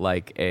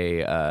like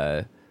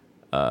a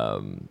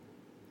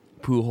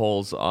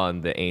Pujols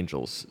on the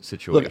Angels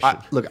situation.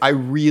 Look, I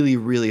really,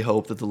 really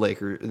hope that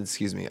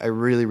I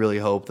really, really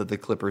hope that the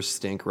Clippers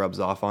stink rubs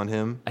off on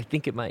him. I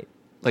think it might.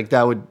 Like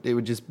it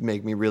would just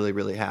make me really,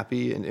 really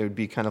happy, and it would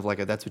be kind of like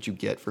that's what you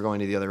get for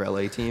going to the other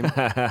LA team.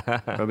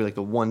 It would be like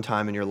the one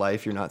time in your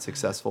life you're not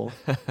successful.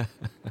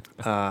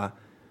 But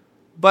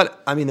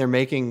I mean, they're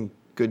making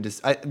good.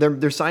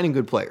 They're signing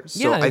good players,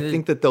 so I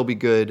think that they'll be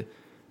good.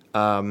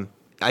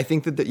 I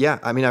think that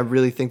I mean, I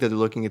really think that they're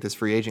looking at this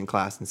free agent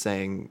class and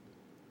saying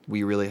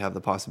we really have the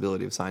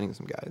possibility of signing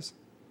some guys.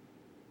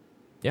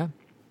 Yeah.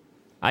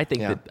 I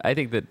think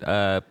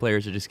that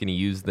players are just going to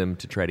use them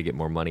to try to get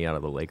more money out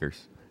of the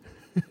Lakers.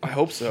 I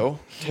hope so.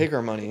 Take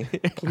our money.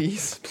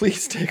 Please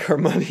take our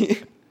money.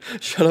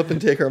 Shut up and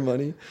take our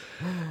money.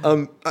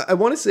 I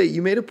want to say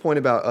you made a point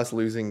about us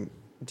losing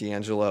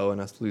D'Angelo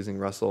and us losing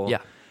Russell. Yeah.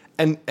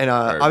 And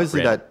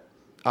obviously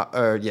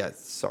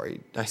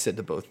sorry. I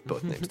said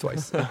both names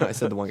twice. I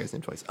said the one guy's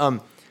name twice.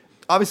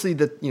 Obviously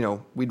that,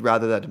 we'd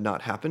rather that had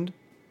not happened.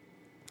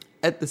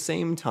 At the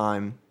same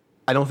time,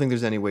 I don't think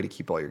there's any way to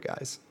keep all your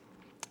guys,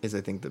 is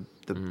I think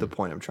the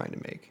point I'm trying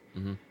to make.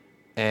 Mm-hmm.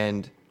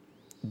 And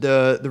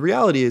the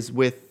reality is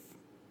with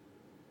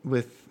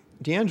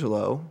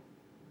D'Angelo,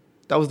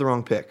 that was the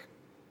wrong pick.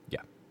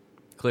 Yeah,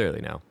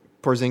 clearly now.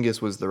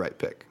 Porzingis was the right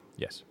pick.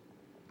 Yes.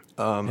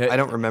 I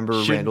don't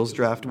remember Randall's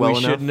draft well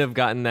enough. We shouldn't have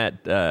gotten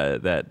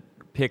that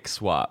pick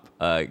swap.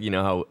 You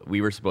know how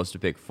we were supposed to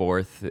pick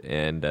fourth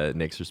and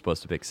Knicks were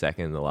supposed to pick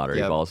second. The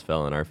lottery balls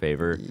fell in our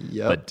favor.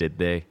 Yep. But did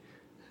they?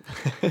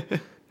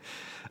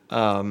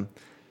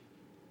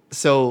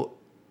 So,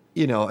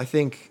 I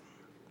think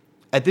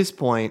at this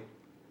point,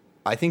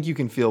 I think you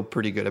can feel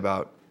pretty good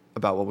about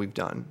what we've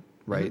done,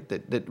 right?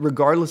 Mm-hmm. That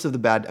regardless of the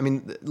bad, I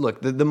mean,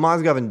 look, the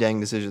Mozgov and Deng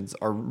decisions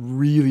are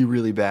really,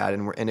 really bad,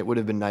 and it would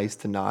have been nice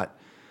to not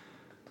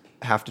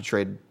have to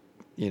trade,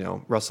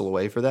 Russell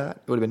away for that.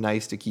 It would have been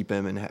nice to keep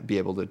him and be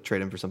able to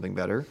trade him for something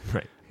better.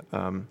 Right.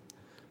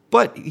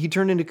 But he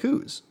turned into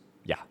Kuz.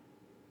 Yeah.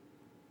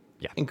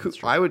 Yeah. And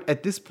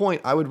at this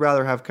point, I would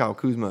rather have Kyle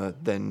Kuzma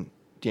than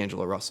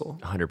D'Angelo Russell.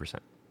 100%.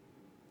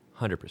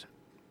 100%.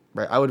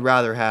 Right. I would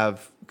rather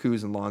have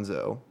Kuz and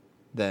Lonzo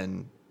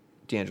than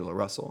D'Angelo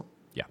Russell.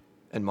 Yeah.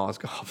 And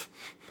Mozgov.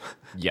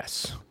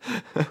 Yes.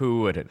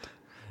 Who wouldn't?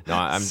 No,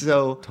 I'm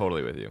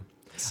totally with you.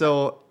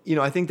 So,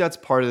 I think that's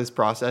part of this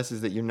process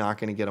is that you're not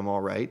going to get them all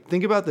right.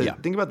 Think about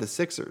the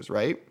Sixers,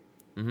 right?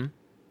 Mm-hmm.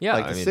 Yeah.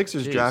 Like the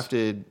Sixers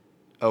drafted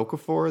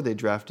Okafor, they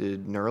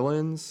drafted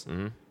Nerlens,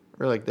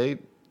 or like they,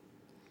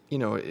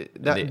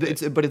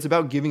 it's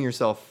about giving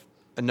yourself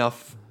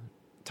enough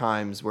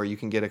times where you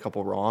can get a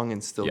couple wrong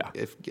and still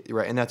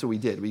right, and that's what we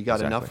did. We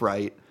got enough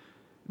right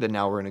that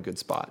now we're in a good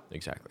spot.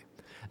 Exactly.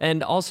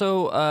 And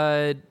also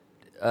a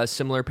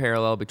similar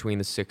parallel between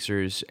the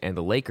Sixers and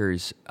the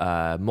Lakers,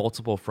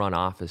 multiple front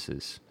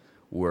offices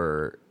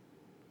were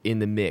in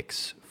the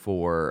mix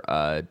for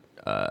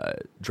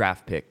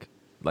draft pick,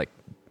 like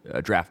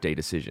draft day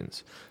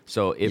decisions.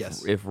 So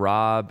if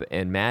Rob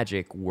and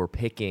Magic were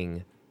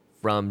picking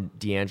from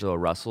D'Angelo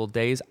Russell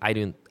days, I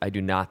do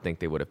not think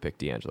they would have picked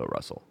D'Angelo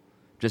Russell.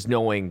 Just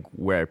knowing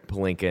where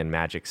Pelinka and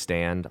Magic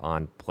stand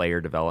on player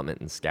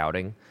development and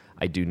scouting,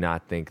 I do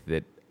not think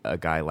that a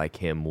guy like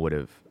him would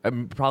have,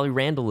 probably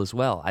Randall as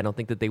well. I don't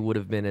think that they would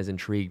have been as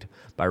intrigued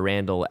by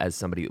Randall as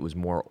somebody that was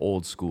more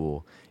old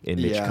school in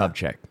Mitch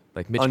Kupchak.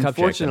 Like Mitch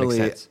Kupchak, that makes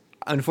sense.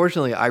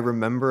 Unfortunately, I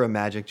remember a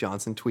Magic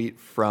Johnson tweet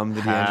from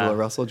the D'Angelo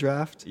Russell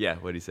draft. Yeah,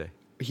 what did he say?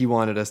 He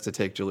wanted us to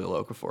take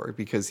Jahlil Okafor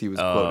because he was,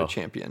 quote, a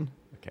champion.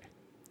 Okay.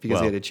 Because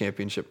he had a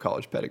championship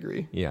college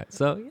pedigree. Yeah,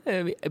 so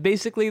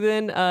basically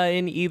then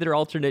in either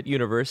alternate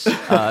universe,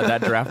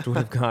 that draft would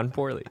have gone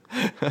poorly.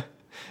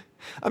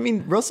 I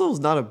mean, Russell's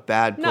not a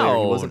bad player.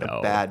 He wasn't a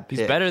bad pick.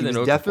 He's better than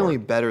Okafor. Definitely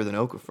better than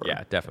Okafor.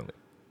 Yeah, definitely.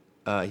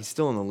 He's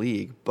still in the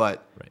league,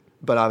 but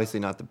obviously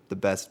not the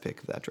best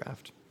pick of that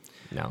draft.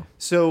 No.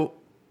 So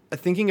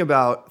thinking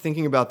about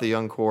the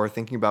young core,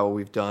 thinking about what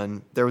we've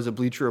done, there was a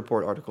Bleacher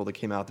Report article that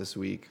came out this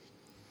week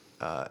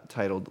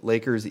titled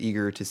 "Lakers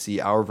Eager to See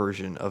Our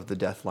Version of the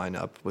Death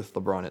Lineup with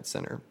LeBron at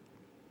Center."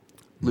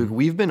 Luke,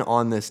 we've been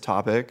on this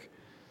topic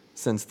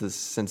since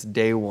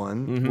day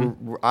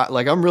one.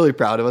 I'm really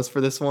proud of us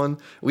for this one.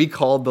 We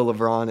called the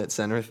LeBron at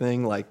center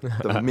thing like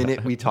the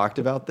minute we talked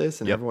about this,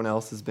 and everyone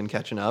else has been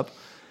catching up.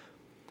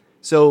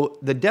 So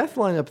the death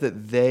lineup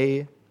that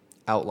they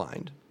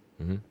outlined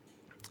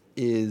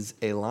is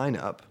a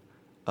lineup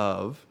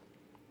of,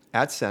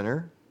 at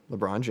center,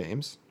 LeBron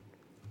James.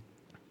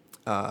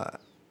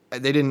 They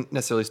didn't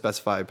necessarily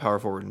specify power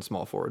forward and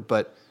small forward,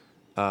 but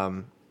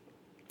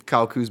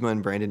Kyle Kuzma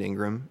and Brandon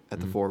Ingram at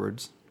the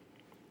forwards.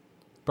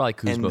 Probably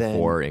Kuzma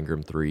 4,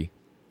 Ingram 3.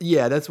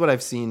 Yeah, that's what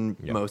I've seen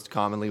most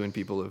commonly when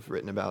people have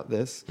written about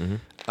this.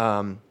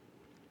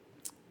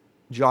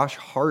 Josh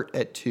Hart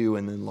at 2,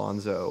 and then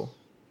Lonzo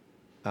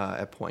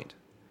at point.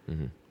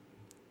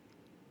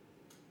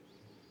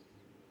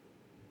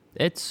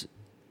 What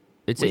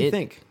do you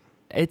think?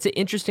 It's an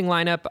interesting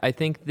lineup. I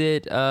think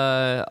that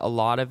a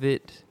lot of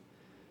it,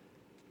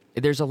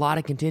 there's a lot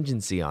of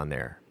contingency on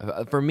there.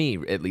 For me,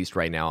 at least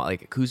right now.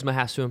 Like Kuzma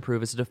has to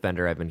improve as a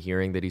defender. I've been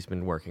hearing that he's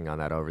been working on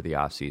that over the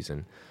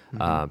offseason,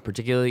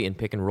 particularly in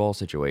pick and roll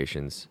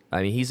situations.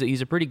 I mean,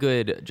 he's a pretty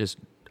good just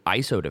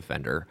ISO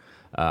defender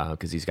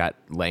because he's got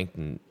length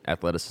and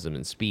athleticism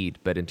and speed.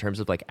 But in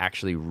terms of like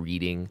actually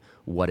reading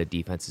what a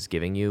defense is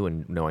giving you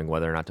and knowing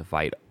whether or not to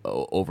fight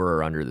over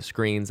or under the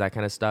screens, that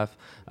kind of stuff,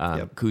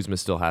 Kuzma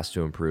still has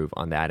to improve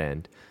on that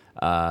end.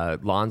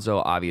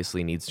 Lonzo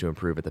obviously needs to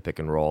improve at the pick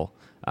and roll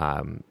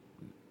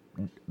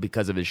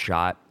because of his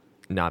shot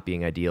not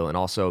being ideal, and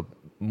also,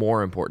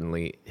 more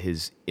importantly,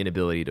 his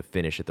inability to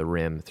finish at the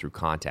rim through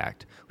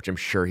contact, which I'm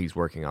sure he's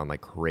working on like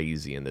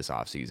crazy in this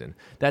offseason.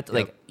 That's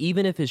like,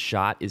 even if his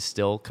shot is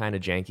still kind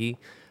of janky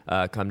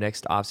come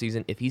next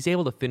offseason, if he's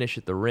able to finish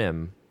at the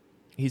rim,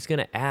 he's going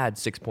to add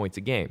 6 points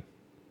a game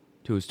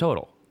to his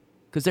total.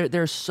 Because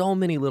there are so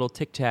many little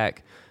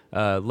tic-tac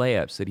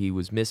layups that he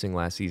was missing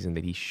last season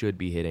that he should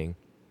be hitting.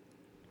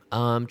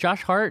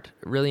 Josh Hart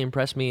really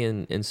impressed me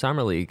in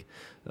Summer League,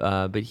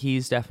 but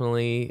he's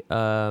definitely,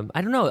 I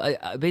don't know,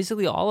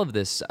 basically all of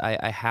this,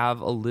 I have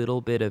a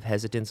little bit of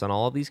hesitance on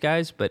all of these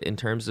guys, but in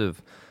terms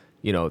of,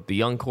 the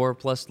young core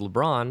plus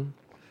LeBron,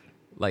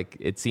 like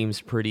it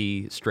seems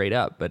pretty straight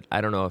up, but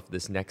I don't know if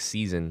this next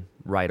season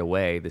right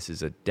away, this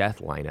is a death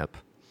lineup.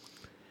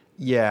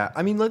 Yeah,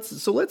 I mean,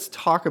 let's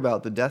talk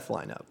about the death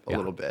lineup a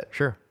little bit.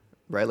 Sure.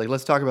 Right? Like,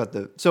 let's talk about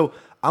so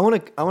I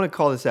want to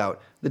call this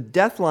out. The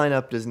death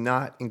lineup does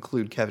not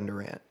include Kevin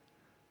Durant.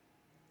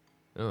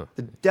 Oh.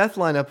 The death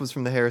lineup was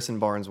from the Harrison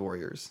Barnes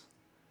Warriors.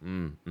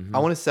 I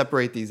want to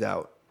separate these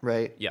out,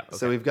 right? Yeah. Okay.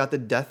 So we've got the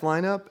death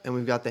lineup and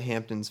we've got the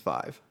Hamptons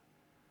 5.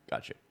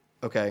 Gotcha.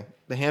 Okay.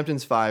 The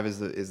Hamptons 5 is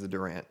the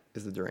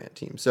Durant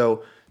team.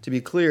 So to be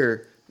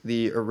clear,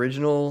 the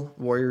original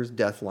Warriors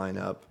death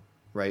lineup,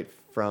 right,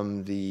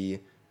 from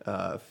the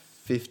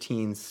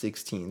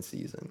 15-16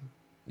 season.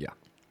 Yeah.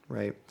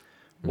 Right,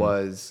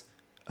 was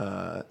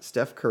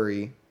Steph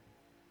Curry,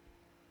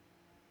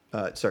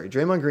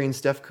 Draymond Green,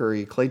 Steph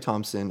Curry, Klay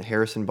Thompson,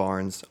 Harrison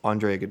Barnes,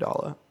 Andre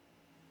Iguodala.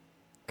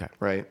 Okay.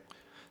 Right.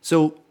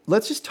 So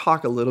let's just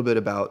talk a little bit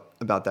about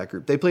that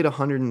group. They played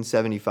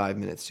 175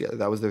 minutes together.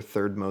 That was their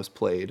third most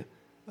played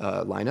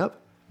lineup.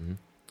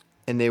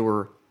 And they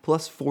were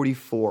plus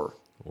 44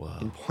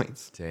 in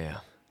points. Damn.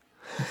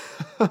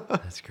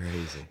 That's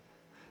crazy.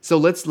 So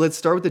let's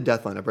start with the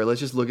death lineup, right? Let's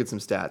just look at some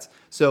stats.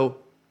 So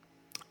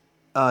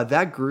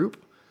that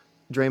group,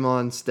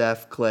 Draymond,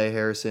 Steph, Klay,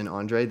 Harrison,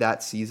 Andre,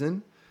 that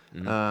season,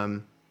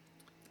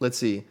 let's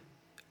see.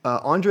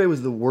 Andre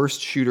was the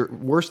worst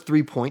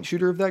 3-point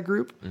shooter of that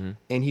group,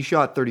 and he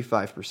shot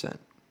 35%.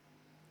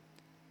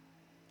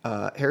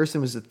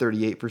 Harrison was at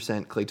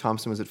 38%. Klay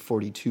Thompson was at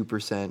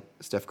 42%.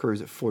 Steph Curry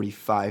was at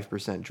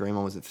 45%.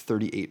 Draymond was at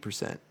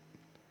 38%.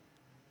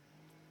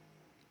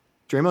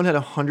 Draymond had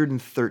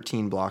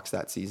 113 blocks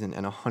that season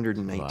and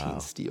 119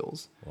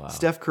 steals. Wow.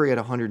 Steph Curry had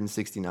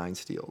 169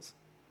 steals.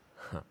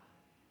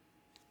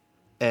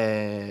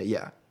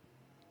 Yeah.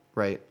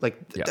 Right.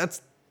 Like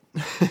that's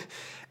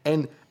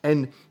and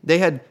they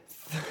had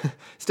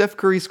Steph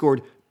Curry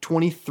scored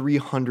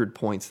 2,300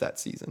 points that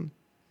season.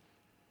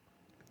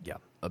 Yeah,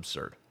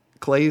 absurd.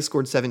 Klay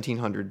scored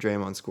 1,700.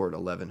 Draymond scored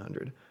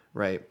 1,100.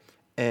 Right,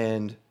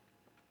 and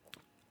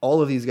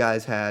all of these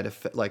guys had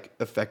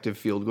effective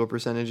field goal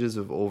percentages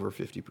of over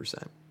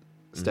 50%.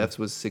 Steph's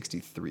was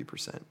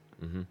 63%.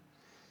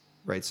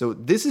 Right, so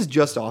this is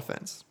just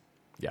offense.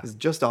 Yeah, it's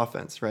just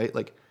offense. Right,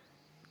 like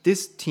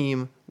this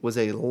team was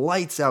a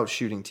lights out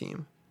shooting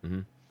team.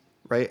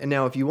 Right, and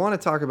now if you want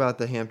to talk about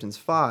the Hamptons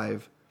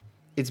 5,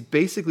 it's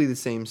basically the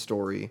same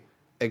story,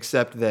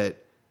 except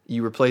that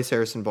you replace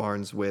Harrison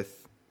Barnes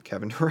with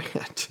Kevin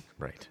Durant.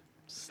 Right.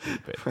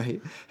 Stupid.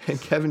 Right. And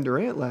Kevin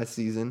Durant last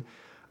season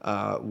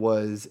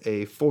was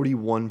a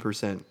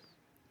 41%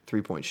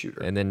 three-point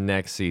shooter. And then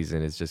next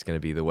season is just going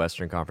to be the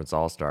Western Conference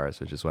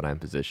All-Stars, which is what I'm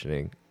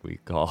positioning. We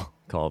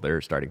call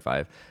their starting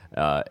 5.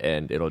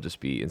 And it'll just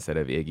be, instead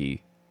of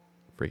Iggy,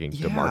 freaking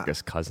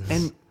DeMarcus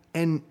Cousins.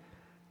 And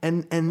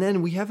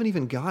then we haven't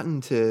even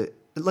gotten to...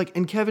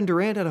 and Kevin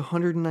Durant had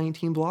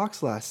 119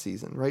 blocks last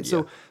season, right?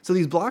 Yeah. So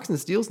these blocks and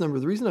steals number,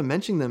 the reason I'm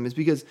mentioning them is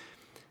because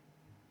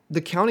the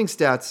counting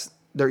stats,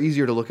 they're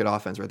easier to look at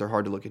offense, right? They're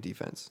hard to look at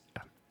defense.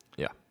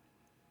 Yeah.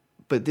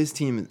 But this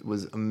team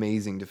was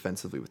amazing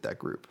defensively with that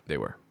group. They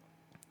were.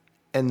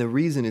 And the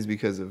reason is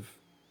because of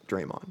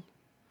Draymond.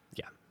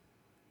 Yeah.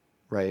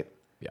 Right?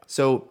 Yeah.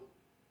 So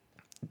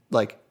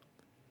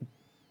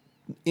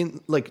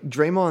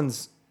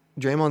Draymond's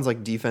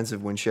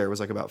defensive win share was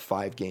about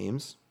 5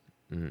 games.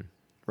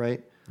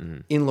 Right?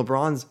 In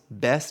LeBron's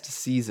best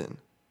season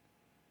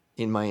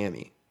in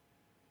Miami,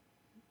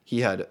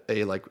 he had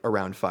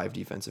around 5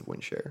 defensive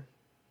win share.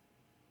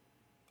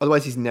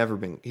 Otherwise,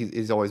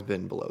 he's always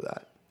been below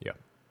that. Yeah.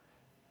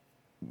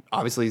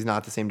 Obviously, he's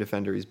not the same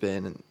defender he's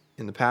been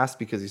in the past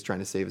because he's trying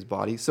to save his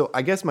body. So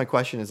I guess my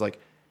question is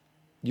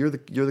you're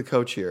the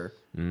coach here.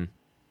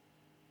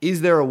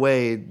 Is there a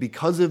way,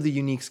 because of the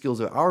unique skills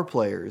of our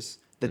players,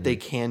 that they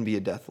can be a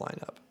death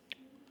lineup?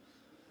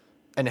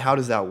 And how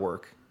does that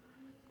work?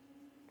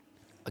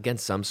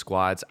 Against some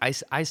squads,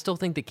 I still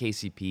think that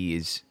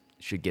KCP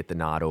should get the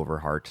nod over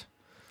Hart.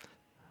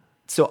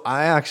 So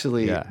I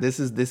actually this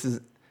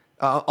is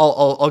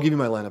I'll give you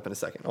my lineup in a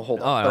second. I'll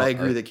hold on. But I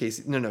agree that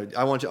KCP. No,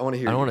 I want to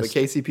hear you. But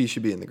KCP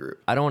should be in the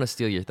group. I don't want to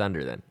steal your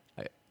thunder then.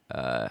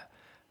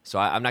 So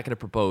I'm not going to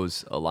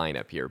propose a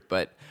lineup here,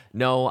 but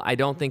no, I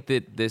don't think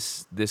that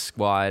this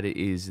squad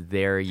is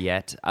there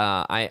yet.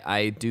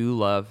 I do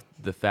love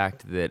the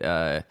fact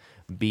that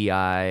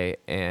BI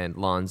and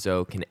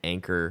Lonzo can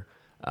anchor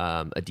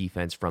a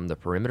defense from the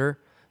perimeter,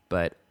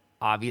 but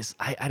obviously,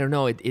 I don't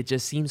know. It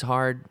just seems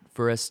hard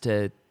for us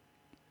to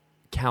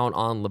count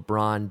on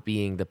LeBron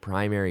being the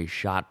primary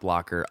shot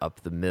blocker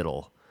up the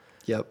middle.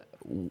 Yep.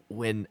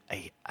 When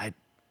I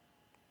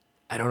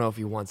don't know if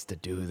he wants to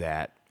do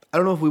that. I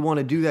don't know if we want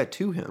to do that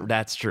to him.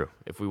 That's true.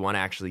 If we want to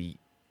actually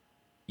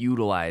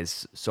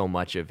utilize so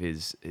much of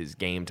his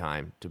game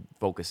time to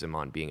focus him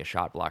on being a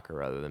shot blocker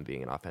rather than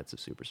being an offensive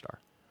superstar.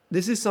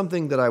 This is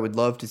something that I would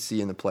love to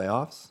see in the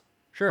playoffs.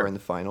 Sure. Or in the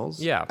finals.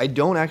 Yeah. I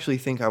don't actually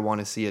think I want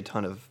to see a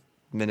ton of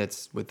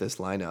minutes with this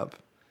lineup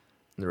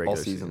In the regular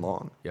all season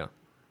long. Yeah.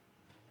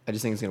 I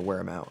just think it's going to wear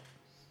him out.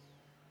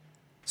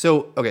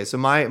 So, okay, so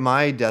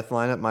my death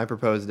lineup, my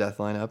proposed death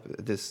lineup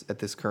at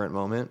this current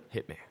moment.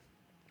 Hit me.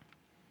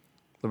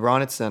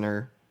 LeBron at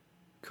center,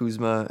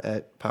 Kuzma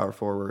at power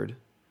forward.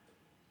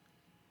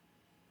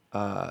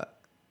 I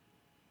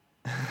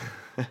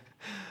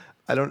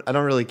don't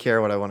really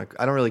care what I want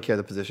to. I don't really care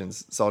the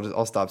positions, so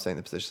I'll stop saying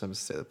the positions. I'm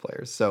just say the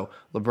players. So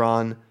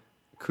LeBron,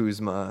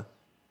 Kuzma,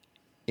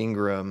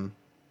 Ingram,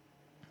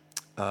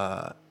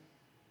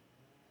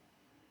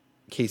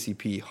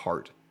 KCP,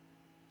 Hart.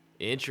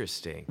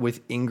 Interesting. With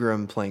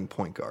Ingram playing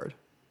point guard.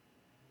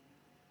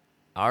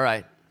 All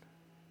right.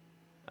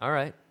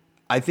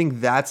 I think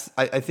that's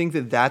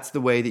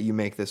the way that you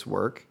make this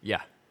work.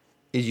 Yeah.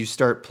 Is you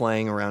start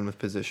playing around with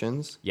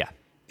positions. Yeah.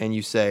 And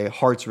you say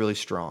Hart's really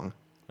strong.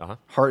 Uh-huh.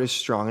 Hart is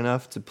strong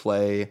enough to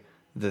play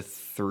the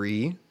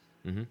 3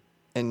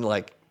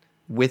 and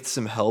with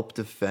some help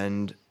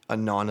defend a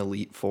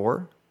non-elite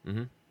 4.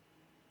 And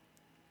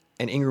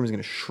Ingram's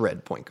going to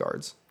shred point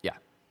guards. Yeah.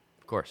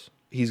 Of course.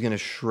 He's going to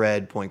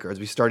shred point guards.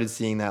 We started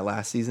seeing that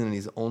last season, and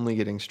he's only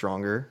getting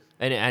stronger.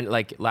 And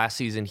last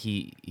season,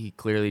 he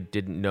clearly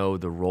didn't know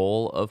the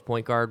role of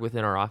point guard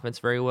within our offense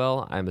very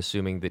well. I'm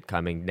assuming that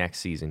coming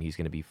next season, he's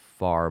going to be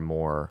far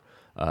more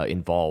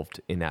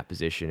involved in that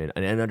position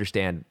and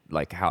understand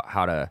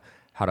how to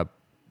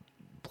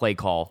play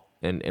call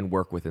and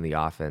work within the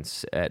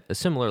offense at a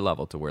similar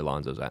level to where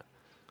Lonzo's at.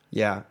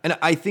 Yeah, and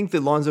I think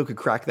that Lonzo could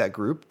crack that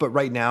group, but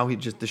right now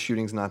the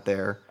shooting's not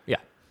there. Yeah.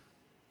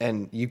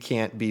 And you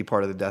can't be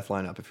part of the death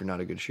lineup if you're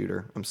not a good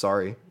shooter. I'm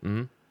sorry.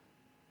 Mm-hmm.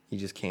 You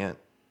just can't.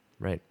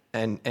 Right.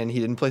 And he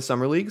didn't play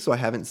summer league, so I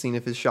haven't seen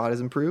if his shot has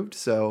improved.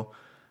 So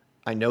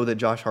I know that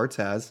Josh Hart's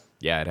has.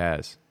 Yeah, it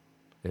has.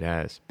 It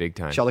has. Big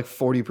time. Shot like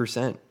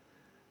 40%.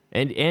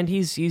 And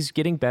he's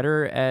getting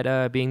better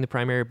at being the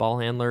primary ball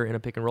handler in a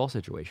pick and roll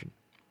situation.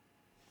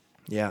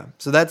 Yeah.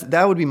 So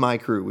that would be my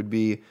crew. Would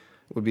be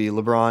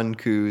LeBron,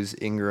 Kuz,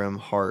 Ingram,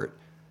 Hart,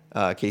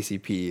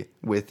 KCP,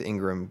 with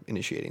Ingram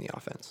initiating the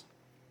offense.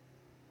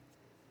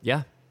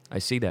 Yeah, I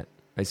see that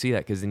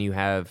because then you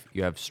have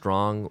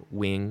strong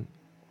wing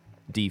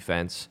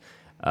defense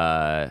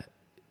that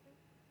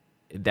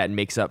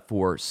makes up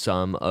for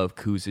some of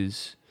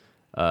Kuz's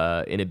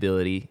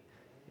inability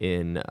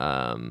in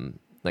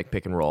like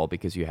pick and roll,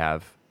 because you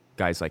have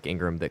guys like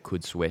Ingram that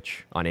could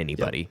switch on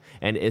anybody. Yep.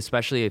 And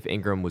especially if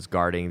Ingram was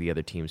guarding the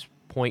other team's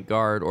point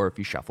guard, or if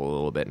you shuffle a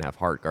little bit and have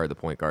Hart guard the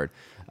point guard,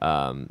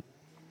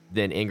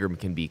 then Ingram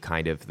can be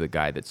kind of the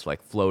guy that's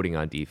like floating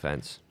on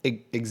defense.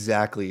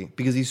 Exactly.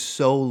 Because he's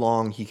so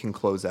long, he can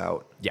close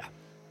out. Yeah.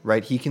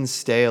 Right? He can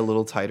stay a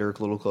little tighter,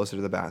 a little closer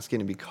to the basket,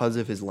 and because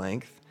of his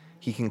length,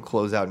 he can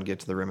close out and get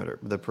to the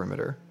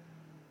perimeter.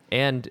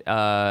 And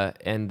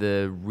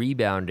the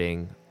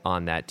rebounding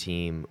on that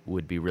team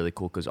would be really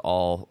cool, because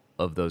all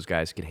of those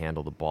guys can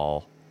handle the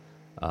ball,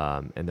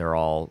 and they're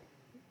all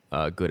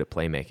good at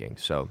playmaking.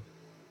 So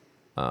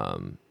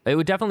it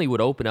would definitely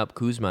open up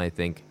Kuzma, I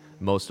think,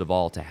 most of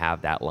all, to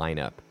have that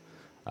lineup,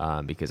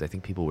 because I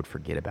think people would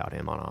forget about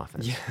him on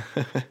offense. Yeah.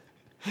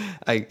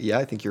 I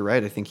think you're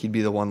right. I think he'd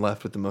be the one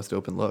left with the most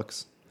open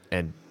looks.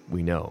 And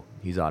we know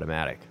he's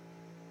automatic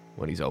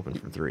when he's open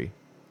from three.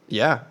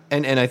 Yeah,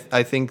 and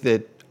I think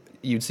that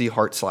you'd see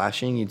Hart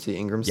slashing, you'd see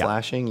Ingram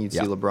slashing, you'd see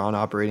LeBron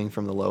operating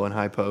from the low and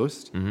high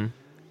post,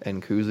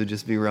 and Kuz would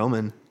just be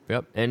roaming.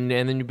 Yep, and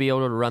then you'd be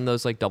able to run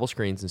those like double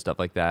screens and stuff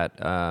like that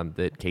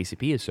that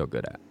KCP is so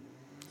good at.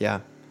 Yeah,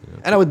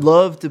 and I would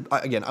love to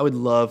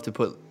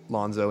put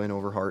Lonzo in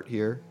over Hart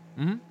here,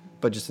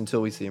 but just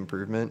until we see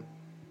improvement,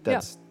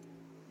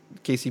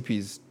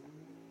 KCP's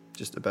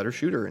just a better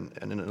shooter and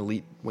an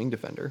elite wing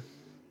defender.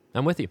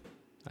 I'm with you.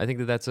 I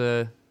think that's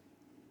you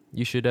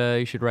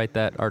should write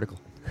that article.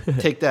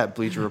 Take that,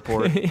 Bleacher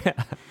Report. Yeah.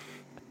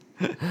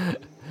 I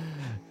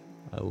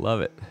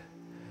love it.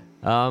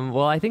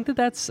 Well, I think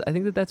that's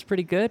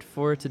pretty good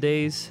for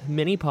today's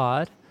mini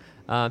pod.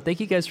 Thank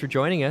you guys for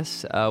joining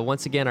us.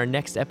 Once again, our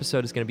next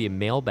episode is going to be a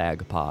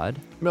mailbag pod.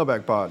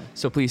 Mailbag pod.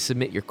 So please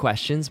submit your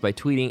questions by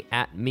tweeting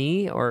at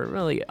me, or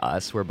really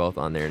us, we're both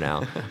on there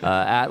now,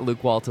 at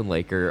Luke Walton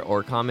Laker,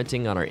 or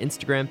commenting on our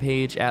Instagram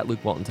page at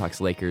Luke Walton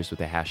Talks Lakers with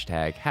the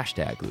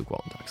hashtag Luke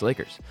Walton Talks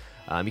Lakers.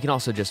 You can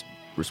also just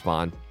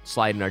respond,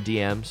 slide in our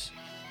DMs,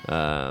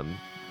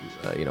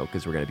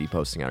 because we're going to be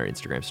posting on our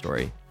Instagram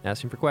story,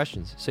 asking for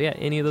questions. So yeah,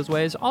 any of those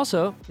ways.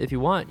 Also, if you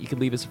want, you could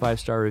leave us a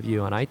 5-star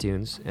review on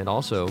iTunes and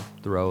also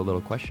throw a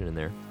little question in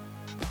there.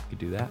 You could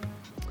do that.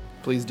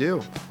 Please do.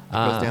 It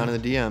goes down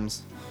in the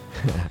DMs.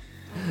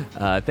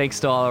 Thanks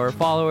to all our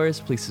followers.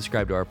 Please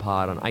subscribe to our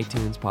pod on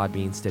iTunes,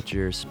 Podbean,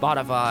 Stitcher,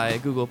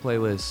 Spotify, Google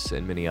Playlists,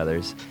 and many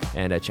others.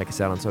 And check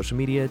us out on social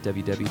media,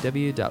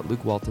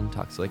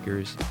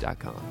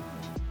 www.LukeWaltonTalksLakers.com.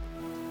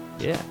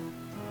 Yeah.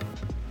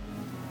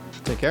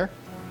 Take care.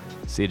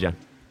 See you, John.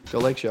 Go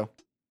Lake Show.